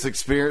we just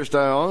experienced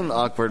our own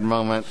awkward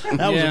moment.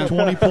 That Yeah. was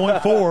a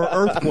 20.4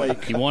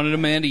 earthquake. He wanted a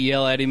man to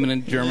yell at him in the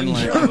German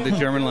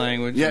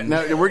language. Yeah, and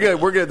no, we're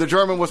good. The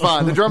German was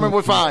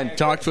fine.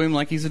 talk to him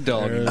like he's a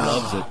dog. He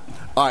loves it.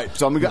 All right,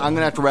 so I'm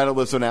gonna have to rattle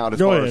this one out as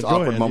far as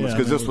awkward moments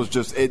because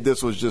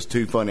this was just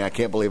too funny. I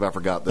can't believe I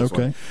forgot this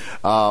one.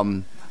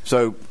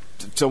 So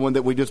someone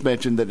that we just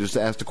mentioned that just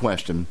asked a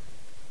question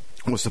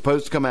was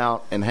supposed to come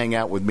out and hang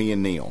out with me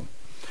and Neil.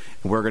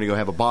 And we're going to go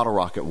have a bottle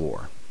rocket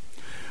war.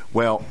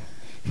 Well,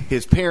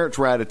 his parents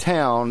were out of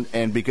town,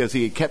 and because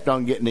he had kept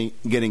on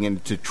getting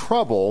into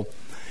trouble,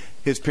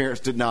 his parents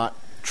did not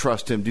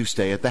trust him to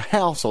stay at the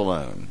house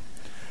alone.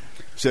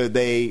 So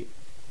they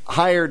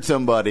hired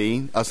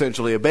somebody,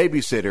 essentially a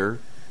babysitter,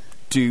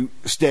 to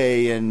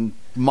stay and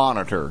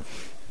monitor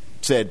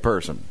said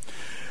person.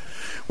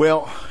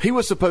 Well, he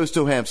was supposed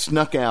to have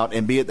snuck out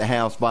and be at the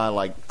house by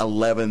like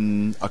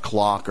 11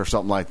 o'clock or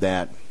something like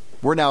that.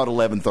 We're now at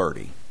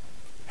 11:30.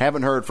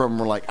 Haven't heard from him.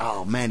 We're like,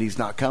 oh, man, he's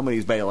not coming.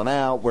 He's bailing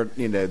out.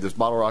 This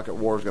bottle rocket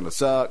war is going to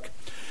suck.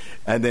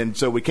 And then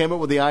so we came up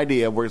with the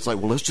idea where it's like,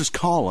 well, let's just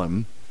call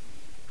him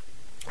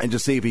and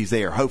just see if he's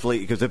there. Hopefully,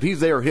 because if he's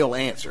there, he'll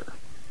answer.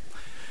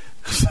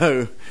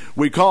 So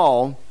we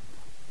call,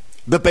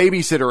 the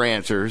babysitter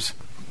answers,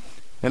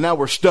 and now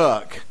we're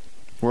stuck.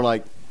 We're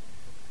like,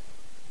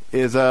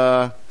 is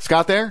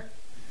Scott there?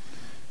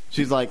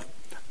 She's like,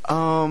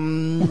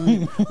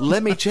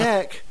 let me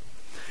check.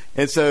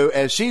 And so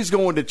as she's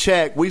going to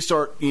check, we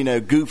start,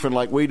 goofing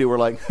like we do. We're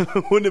like,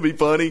 wouldn't it be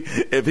funny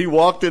if he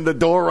walked in the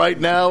door right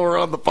now? We're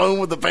on the phone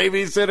with the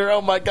babysitter.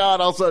 Oh, my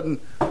God. All of a sudden,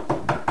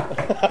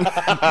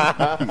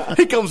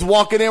 he comes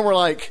walking in. We're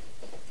like,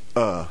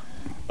 oh,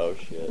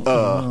 shit.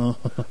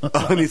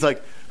 And he's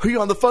like, who are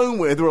you on the phone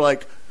with? We're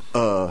like,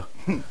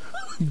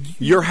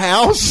 your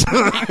house?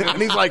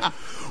 And he's like,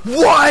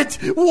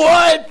 what?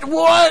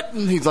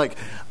 And he's like,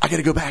 I got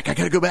to go back. I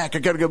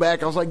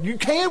was like, you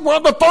can't. We're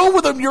on the phone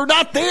with him. You're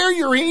not there.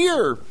 You're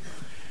here.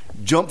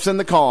 Jumps in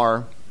the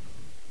car.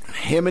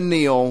 Him and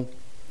Neil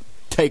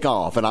take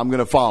off, and I'm going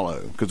to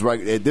follow because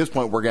right at this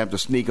point we're going to have to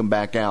sneak him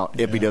back out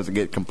if he doesn't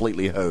get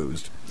completely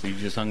hosed. So you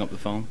just hung up the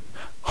phone?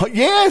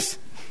 Yes.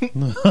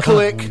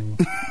 Click.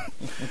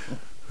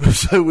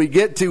 So we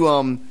get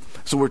to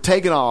so we're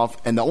taking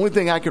off, and the only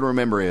thing I can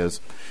remember is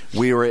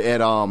we were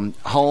at Home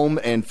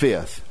and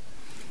 5th.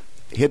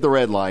 Hit the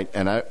red light,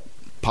 and I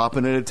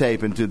popping in a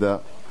tape into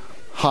the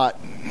hot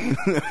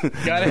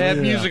gotta have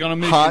music on a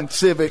mission. Hot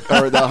Civic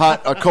or the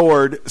hot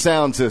Accord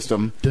sound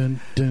system. Dun,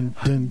 dun,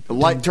 dun, the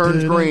light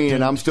turns green, dun,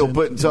 and I'm still dun,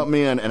 putting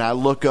something in, and I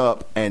look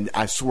up, and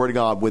I swear to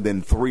God,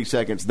 within 3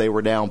 seconds, they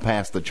were down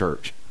past the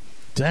church.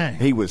 Dang.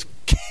 He was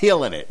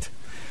killing it.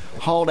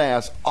 Hauled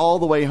ass all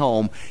the way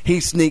home.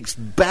 He sneaks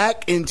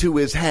back into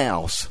his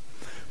house,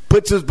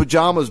 puts his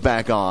pajamas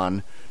back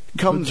on,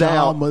 comes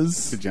out.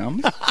 Pajamas?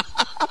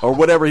 Or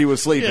whatever he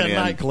was sleeping in.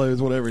 Night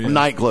clothes, whatever.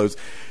 Night clothes.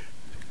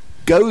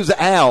 Goes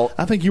out.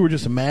 I think you were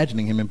just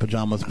imagining him in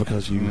pajamas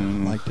because you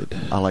liked it.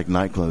 I like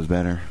night clothes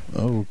better.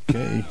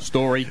 Okay.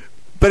 Story.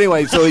 But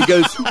anyway, so he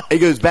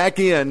goes back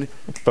in.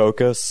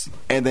 Focus.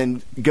 And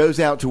then goes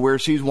out to where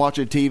she's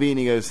watching TV, and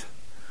he goes,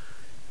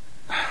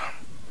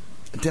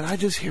 did I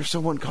just hear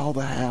someone call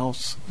the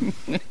house?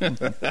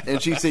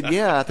 And she said,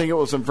 yeah, I think it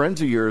was some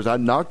friends of yours. I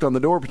knocked on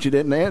the door, but you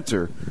didn't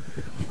answer.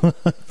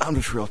 I'm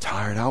just real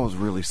tired. I was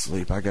really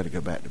asleep. I got to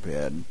go back to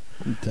bed.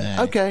 Dang.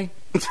 Okay.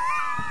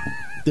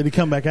 Did he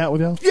come back out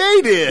with y'all? Yeah,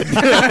 he did.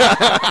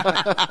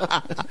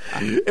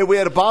 And we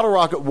had a bottle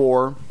rocket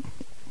war.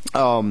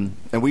 And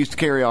we used to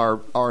carry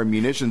our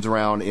munitions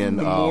around in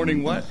the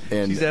morning. What?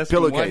 In she's asking,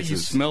 pillowcases. why do you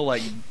smell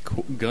like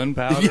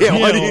gunpowder? Yeah,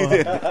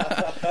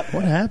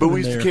 what happened? But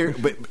we used to carry.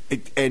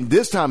 And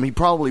this time he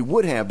probably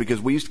would have because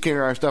we used to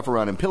carry our stuff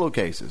around in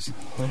pillowcases.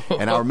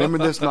 And I remember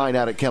this night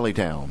out at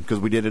Kellytown because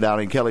we did it out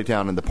in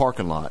Kellytown in the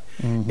parking lot.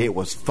 Mm-hmm. It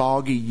was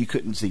foggy; you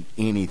couldn't see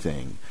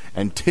anything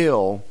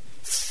until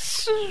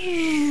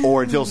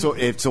when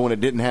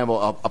it didn't have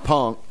a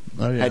pump.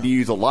 Had to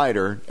use a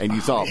lighter, and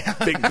you saw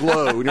a big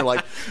glow, and you're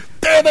like,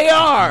 there they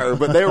are!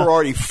 But they were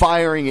already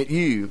firing at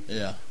you.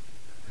 Yeah.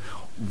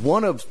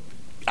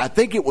 I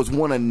think it was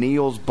one of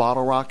Neil's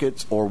bottle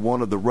rockets or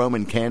one of the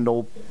Roman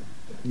candle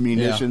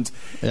munitions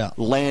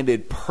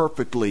landed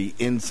perfectly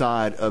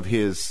inside of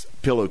his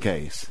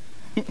pillowcase.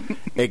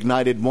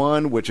 Ignited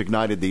one, which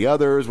ignited the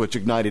others, which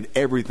ignited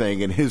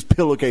everything, and his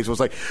pillowcase was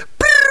like...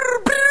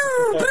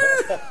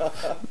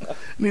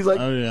 And he's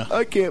like,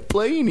 I can't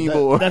play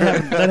anymore.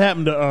 That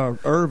happened to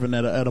Irvin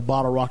at a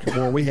bottle rocket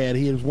war we had.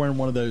 He was wearing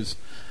one of those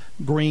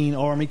green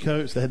army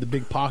coats that had the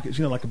big pockets,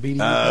 like a BD.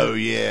 Oh,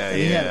 yeah.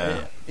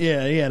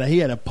 He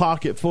had a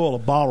pocket full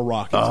of bottle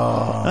rockets.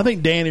 Oh. I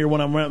think Danny or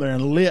one of them went out there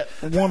and lit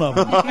one of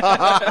them,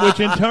 which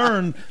in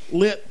turn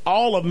lit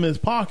all of them in his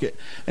pocket.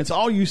 And so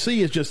all you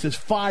see is just this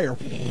fire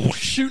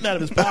shooting out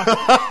of his pocket.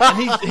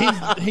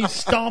 And he's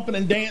stomping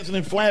and dancing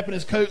and flapping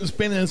his coat and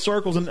spinning in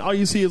circles, and all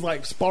you see is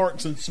like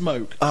sparks and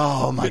smoke.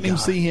 Oh, my God. Couldn't even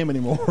see him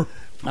anymore.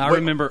 I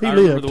remember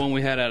the one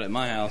we had out at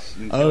my house.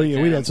 Oh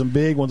yeah, we had some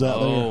big ones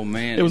out there. Oh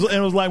man, it was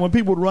like when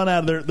people would run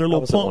out of their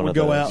little pump would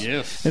go out.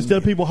 Yes. Instead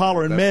of people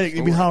hollering medic,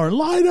 they'd be hollering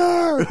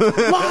lighter,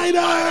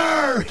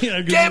 lighter.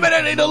 Damn it,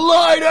 I need a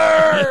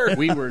lighter.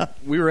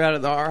 we were out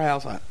at our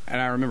house, and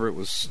I remember it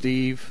was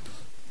Steve,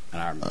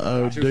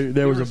 Oh, dude,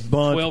 there was a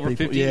bunch 12 of or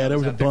people. 15 Yeah, there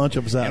was a out there. bunch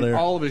of us out And there.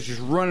 all of us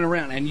just running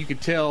around, and you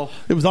could tell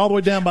It was all the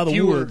way down by the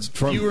fewer woods.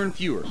 and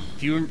fewer.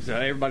 So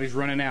everybody's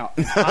running out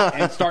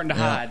and starting to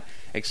hide,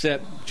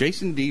 except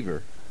Jason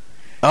Deaver.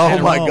 Oh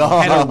my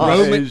God! Had a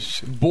Roman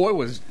boy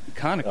was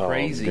kind of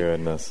crazy. Oh,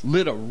 goodness.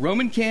 Lit a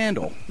Roman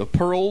candle, the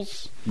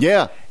pearls,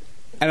 Yeah.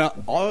 and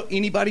all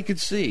anybody could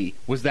see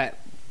was that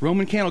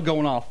Roman candle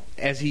going off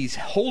as he's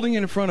holding it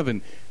in front of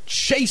him,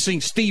 chasing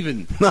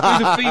Stephen through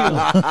the field,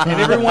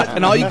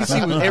 and all you could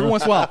see was every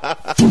once in a while,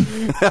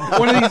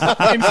 one of these,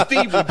 and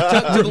Steve would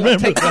take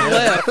to the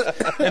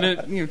left, and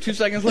then 2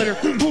 seconds later,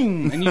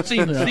 boom, and you'd see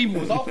Stephen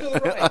was off to the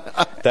right.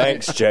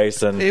 Thanks,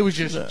 Jason. It was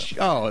just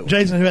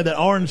Jason, who had that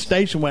orange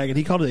station wagon,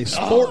 he called it a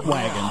sport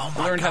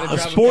wagon. Learned how to A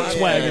drive sports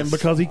a wagon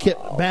because he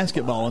kept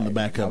basketball in the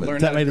back of it.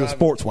 learned That how to made it a drive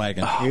sports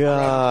wagon.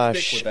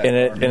 Gosh, with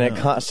that and it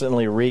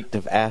constantly reeked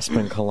of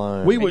Aspen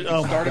cologne. We would,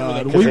 oh my started with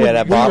God, a- because he had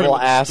a bottle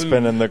of with a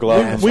Aspen in the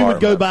glove we would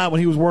go compartment. by when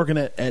he was working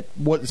at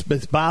what's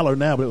Byler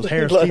now, but it was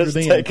Harris Let Teeter us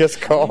then. take his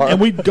car. And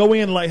we'd go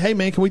in like, hey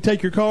man, can we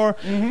take your car?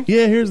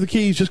 Yeah, here's the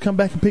keys. Just come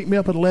back and pick me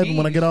up at 11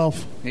 when I get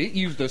off. He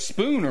used a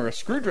spoon or a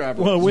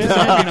screwdriver. Well, we didn't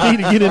have the key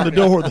to get in the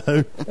door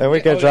though. And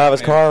we could drive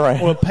his car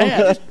around. Well,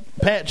 Pat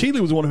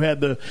Cheeley was the one who had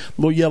the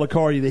little yellow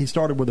car. He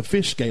started with a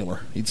fish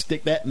scaler. He'd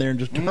stick that in there and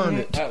just turn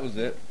it. That was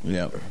it.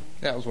 Yeah.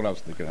 That was what I was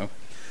thinking of.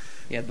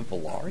 He had the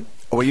Volare.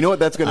 Well, you know what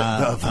that's going to.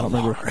 I don't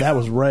remember. That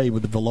was Ray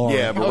with the Volare.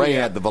 Yeah, but Ray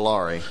had the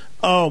Volare.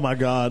 Oh my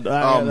God!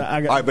 All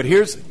right, but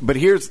here's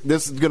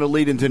this is going to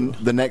lead into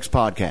the next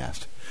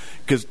podcast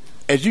because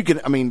as you can,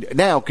 I mean,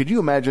 now could you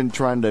imagine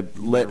trying to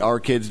let our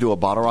kids do a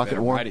bottle rocket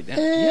Better war? write it down.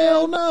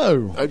 Hell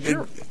no! Oh, I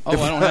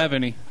don't have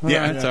any.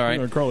 Yeah. That's all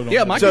right. Crowley don't Yeah,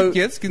 have my So,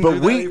 kids can but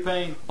do we-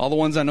 that. All the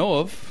ones I know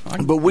of.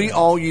 But we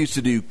all used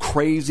to do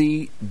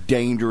crazy,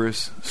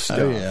 dangerous stuff.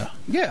 Oh yeah.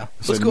 Yeah.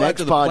 So Let's go next out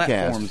to the podcast-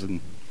 platforms and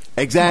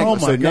Exactly. Oh,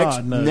 my so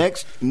God, no.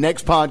 next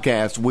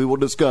podcast we will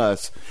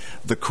discuss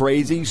the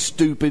crazy,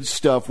 stupid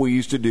stuff we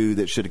used to do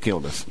that should have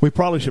killed us. We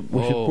probably should.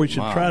 Oh, We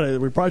should my. try to.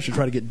 We probably should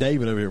try to get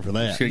David over here for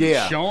that. get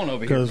Yeah. Sean over here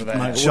Because for that.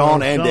 my-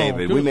 Sean and Sean,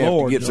 David, we good may have to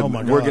Lord. get some. Oh,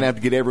 my we're God. gonna have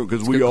to get everyone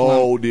because we go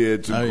all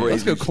did some Oh, yeah. crazy.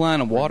 Let's go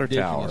climb a water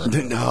tower.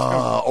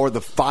 Or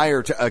the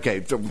fire.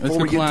 Okay, so before go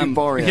we get too climb-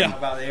 far in, Yeah.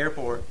 About the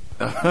airport.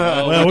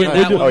 Well, we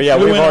that did- one. Oh, yeah,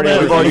 we we've went already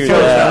on that. reviewed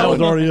That that was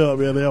one. already up.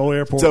 Yeah, the old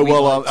airport. So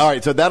all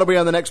right, so that'll be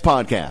on the next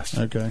podcast.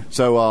 Okay.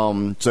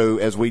 So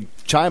as we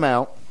chime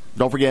out,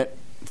 don't forget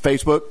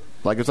Facebook,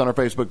 like it's on our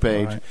Facebook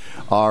page.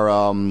 All right.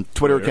 Our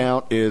Twitter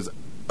account is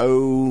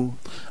OFTU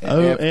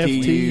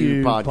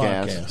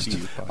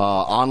podcast.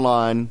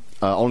 Online,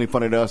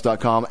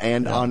 onlyfunnytous.com,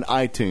 and on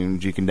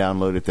iTunes, you can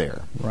download it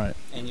there. Right.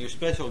 And your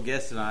special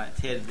guest tonight,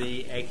 Ted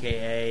V,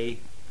 a.k.a.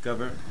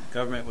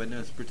 Government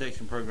Witness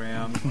Protection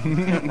Program.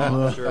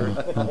 Officer.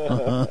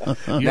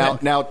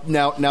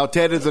 Now,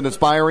 Ted is an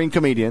aspiring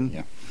comedian.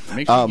 Yeah.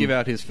 Make sure you give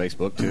out his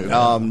Facebook, too.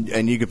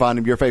 And you can find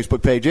him. Your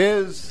Facebook page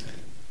is.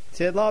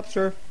 Ted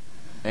Lobster.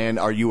 And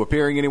are you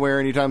appearing anywhere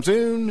anytime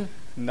soon?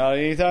 Not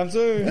anytime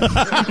soon.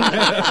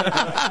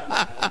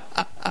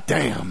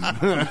 Damn.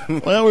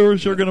 Well, we were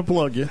sure going to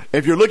plug you.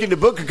 If you're looking to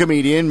book a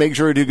comedian, make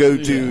sure to go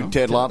to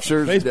Ted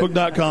Lobster.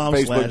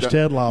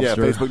 Facebook.com/Ted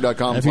Lobster. Yeah,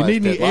 Facebook.com. If you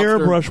need any /Ted Lobster.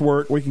 airbrush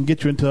work, we can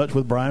get you in touch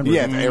with Brian.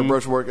 Yeah, Bruce.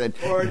 airbrush work.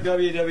 Or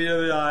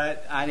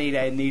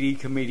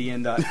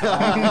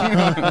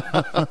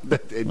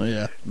www.ineedaneedycomedian.com.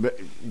 Yeah. You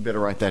better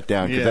write that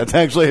down because Yeah. that's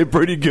actually a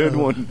pretty good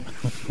one.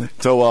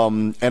 So,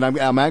 and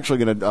I'm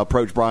actually going to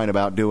approach Brian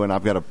about doing.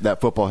 I've got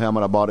that football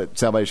helmet I bought at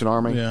Salvation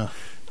Army. Yeah.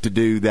 To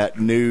do that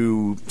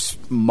new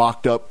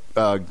mocked up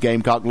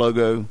Gamecock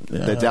logo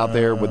that's out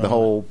there with the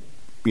whole,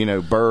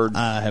 bird.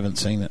 I haven't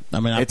seen it. I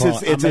mean, It's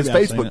his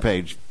Facebook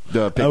page.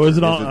 The picture. Oh, is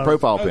it It's on his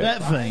profile oh, pic?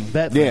 That thing.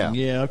 Yeah.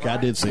 Yeah. Okay, I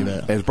did see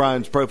that. It's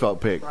Brian's profile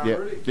pic. Yeah.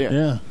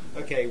 Yeah.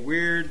 Okay,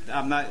 weird.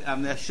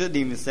 I shouldn't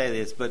even say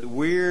this, but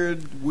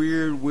weird.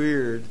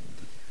 When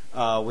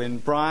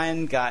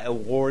Brian got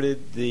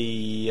awarded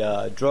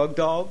the drug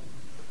dog,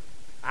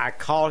 I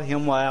called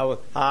him while I was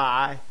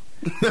high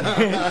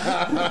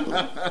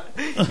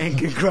and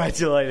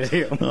congratulated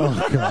him.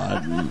 Oh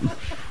God.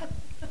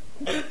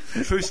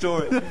 True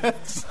story.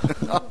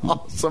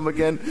 Awesome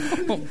again.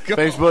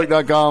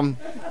 Facebook.com.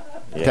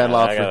 Yeah, Ted I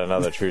Lobster. got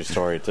another true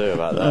story too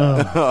about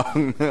that.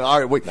 All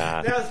right, wait.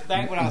 Nah. That was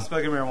back when I was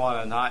smoking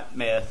marijuana, not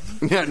meth.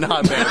 Yeah,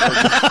 not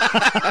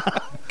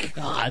bad.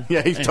 God.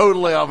 Yeah, he's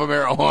totally off of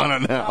marijuana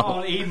I'm now.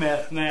 on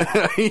e-meth now.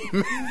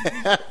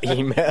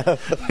 Email. I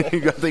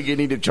think you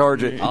need to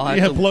charge it. I'll have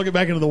Yeah, to plug it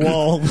back into the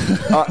wall.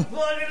 Plug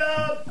it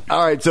up.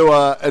 All right,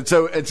 so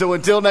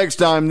until next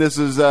time, this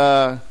is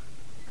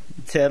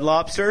Ted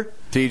Lobster.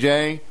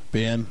 TJ.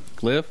 Ben.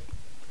 Cliff.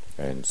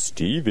 And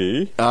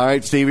Stevie. All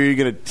right, Stevie, you're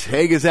going to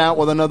take us out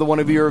with another one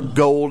of your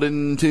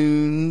golden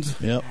tunes.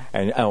 Yep.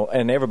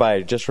 And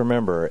everybody, just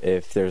remember,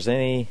 if there's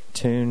any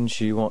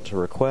tunes you want to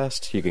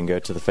request, you can go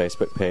to the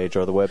Facebook page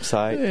or the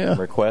website and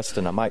request,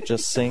 and I might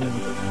just sing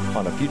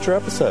on a future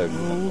episode.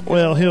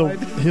 Well,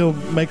 he'll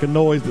make a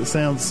noise that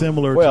sounds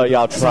similar. Well, to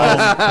y'all try.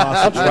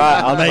 I'll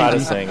try to Maybe.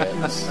 sing it.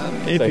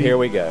 If So he- here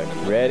we go.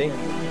 Ready?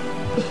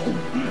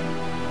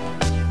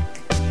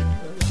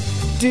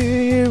 Do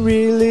you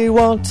really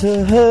want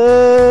to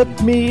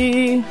hurt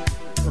me?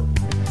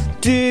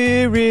 Do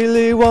you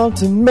really want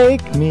to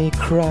make me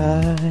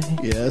cry?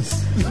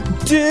 Yes.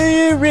 Do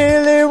you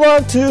really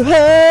want to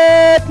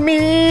hurt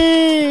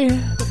me?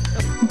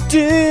 Do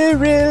you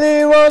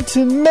really want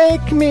to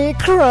make me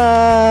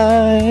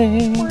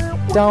cry?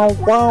 Don't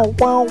wow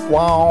wow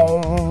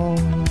wow.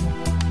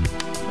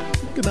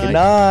 Good night. Good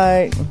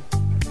night.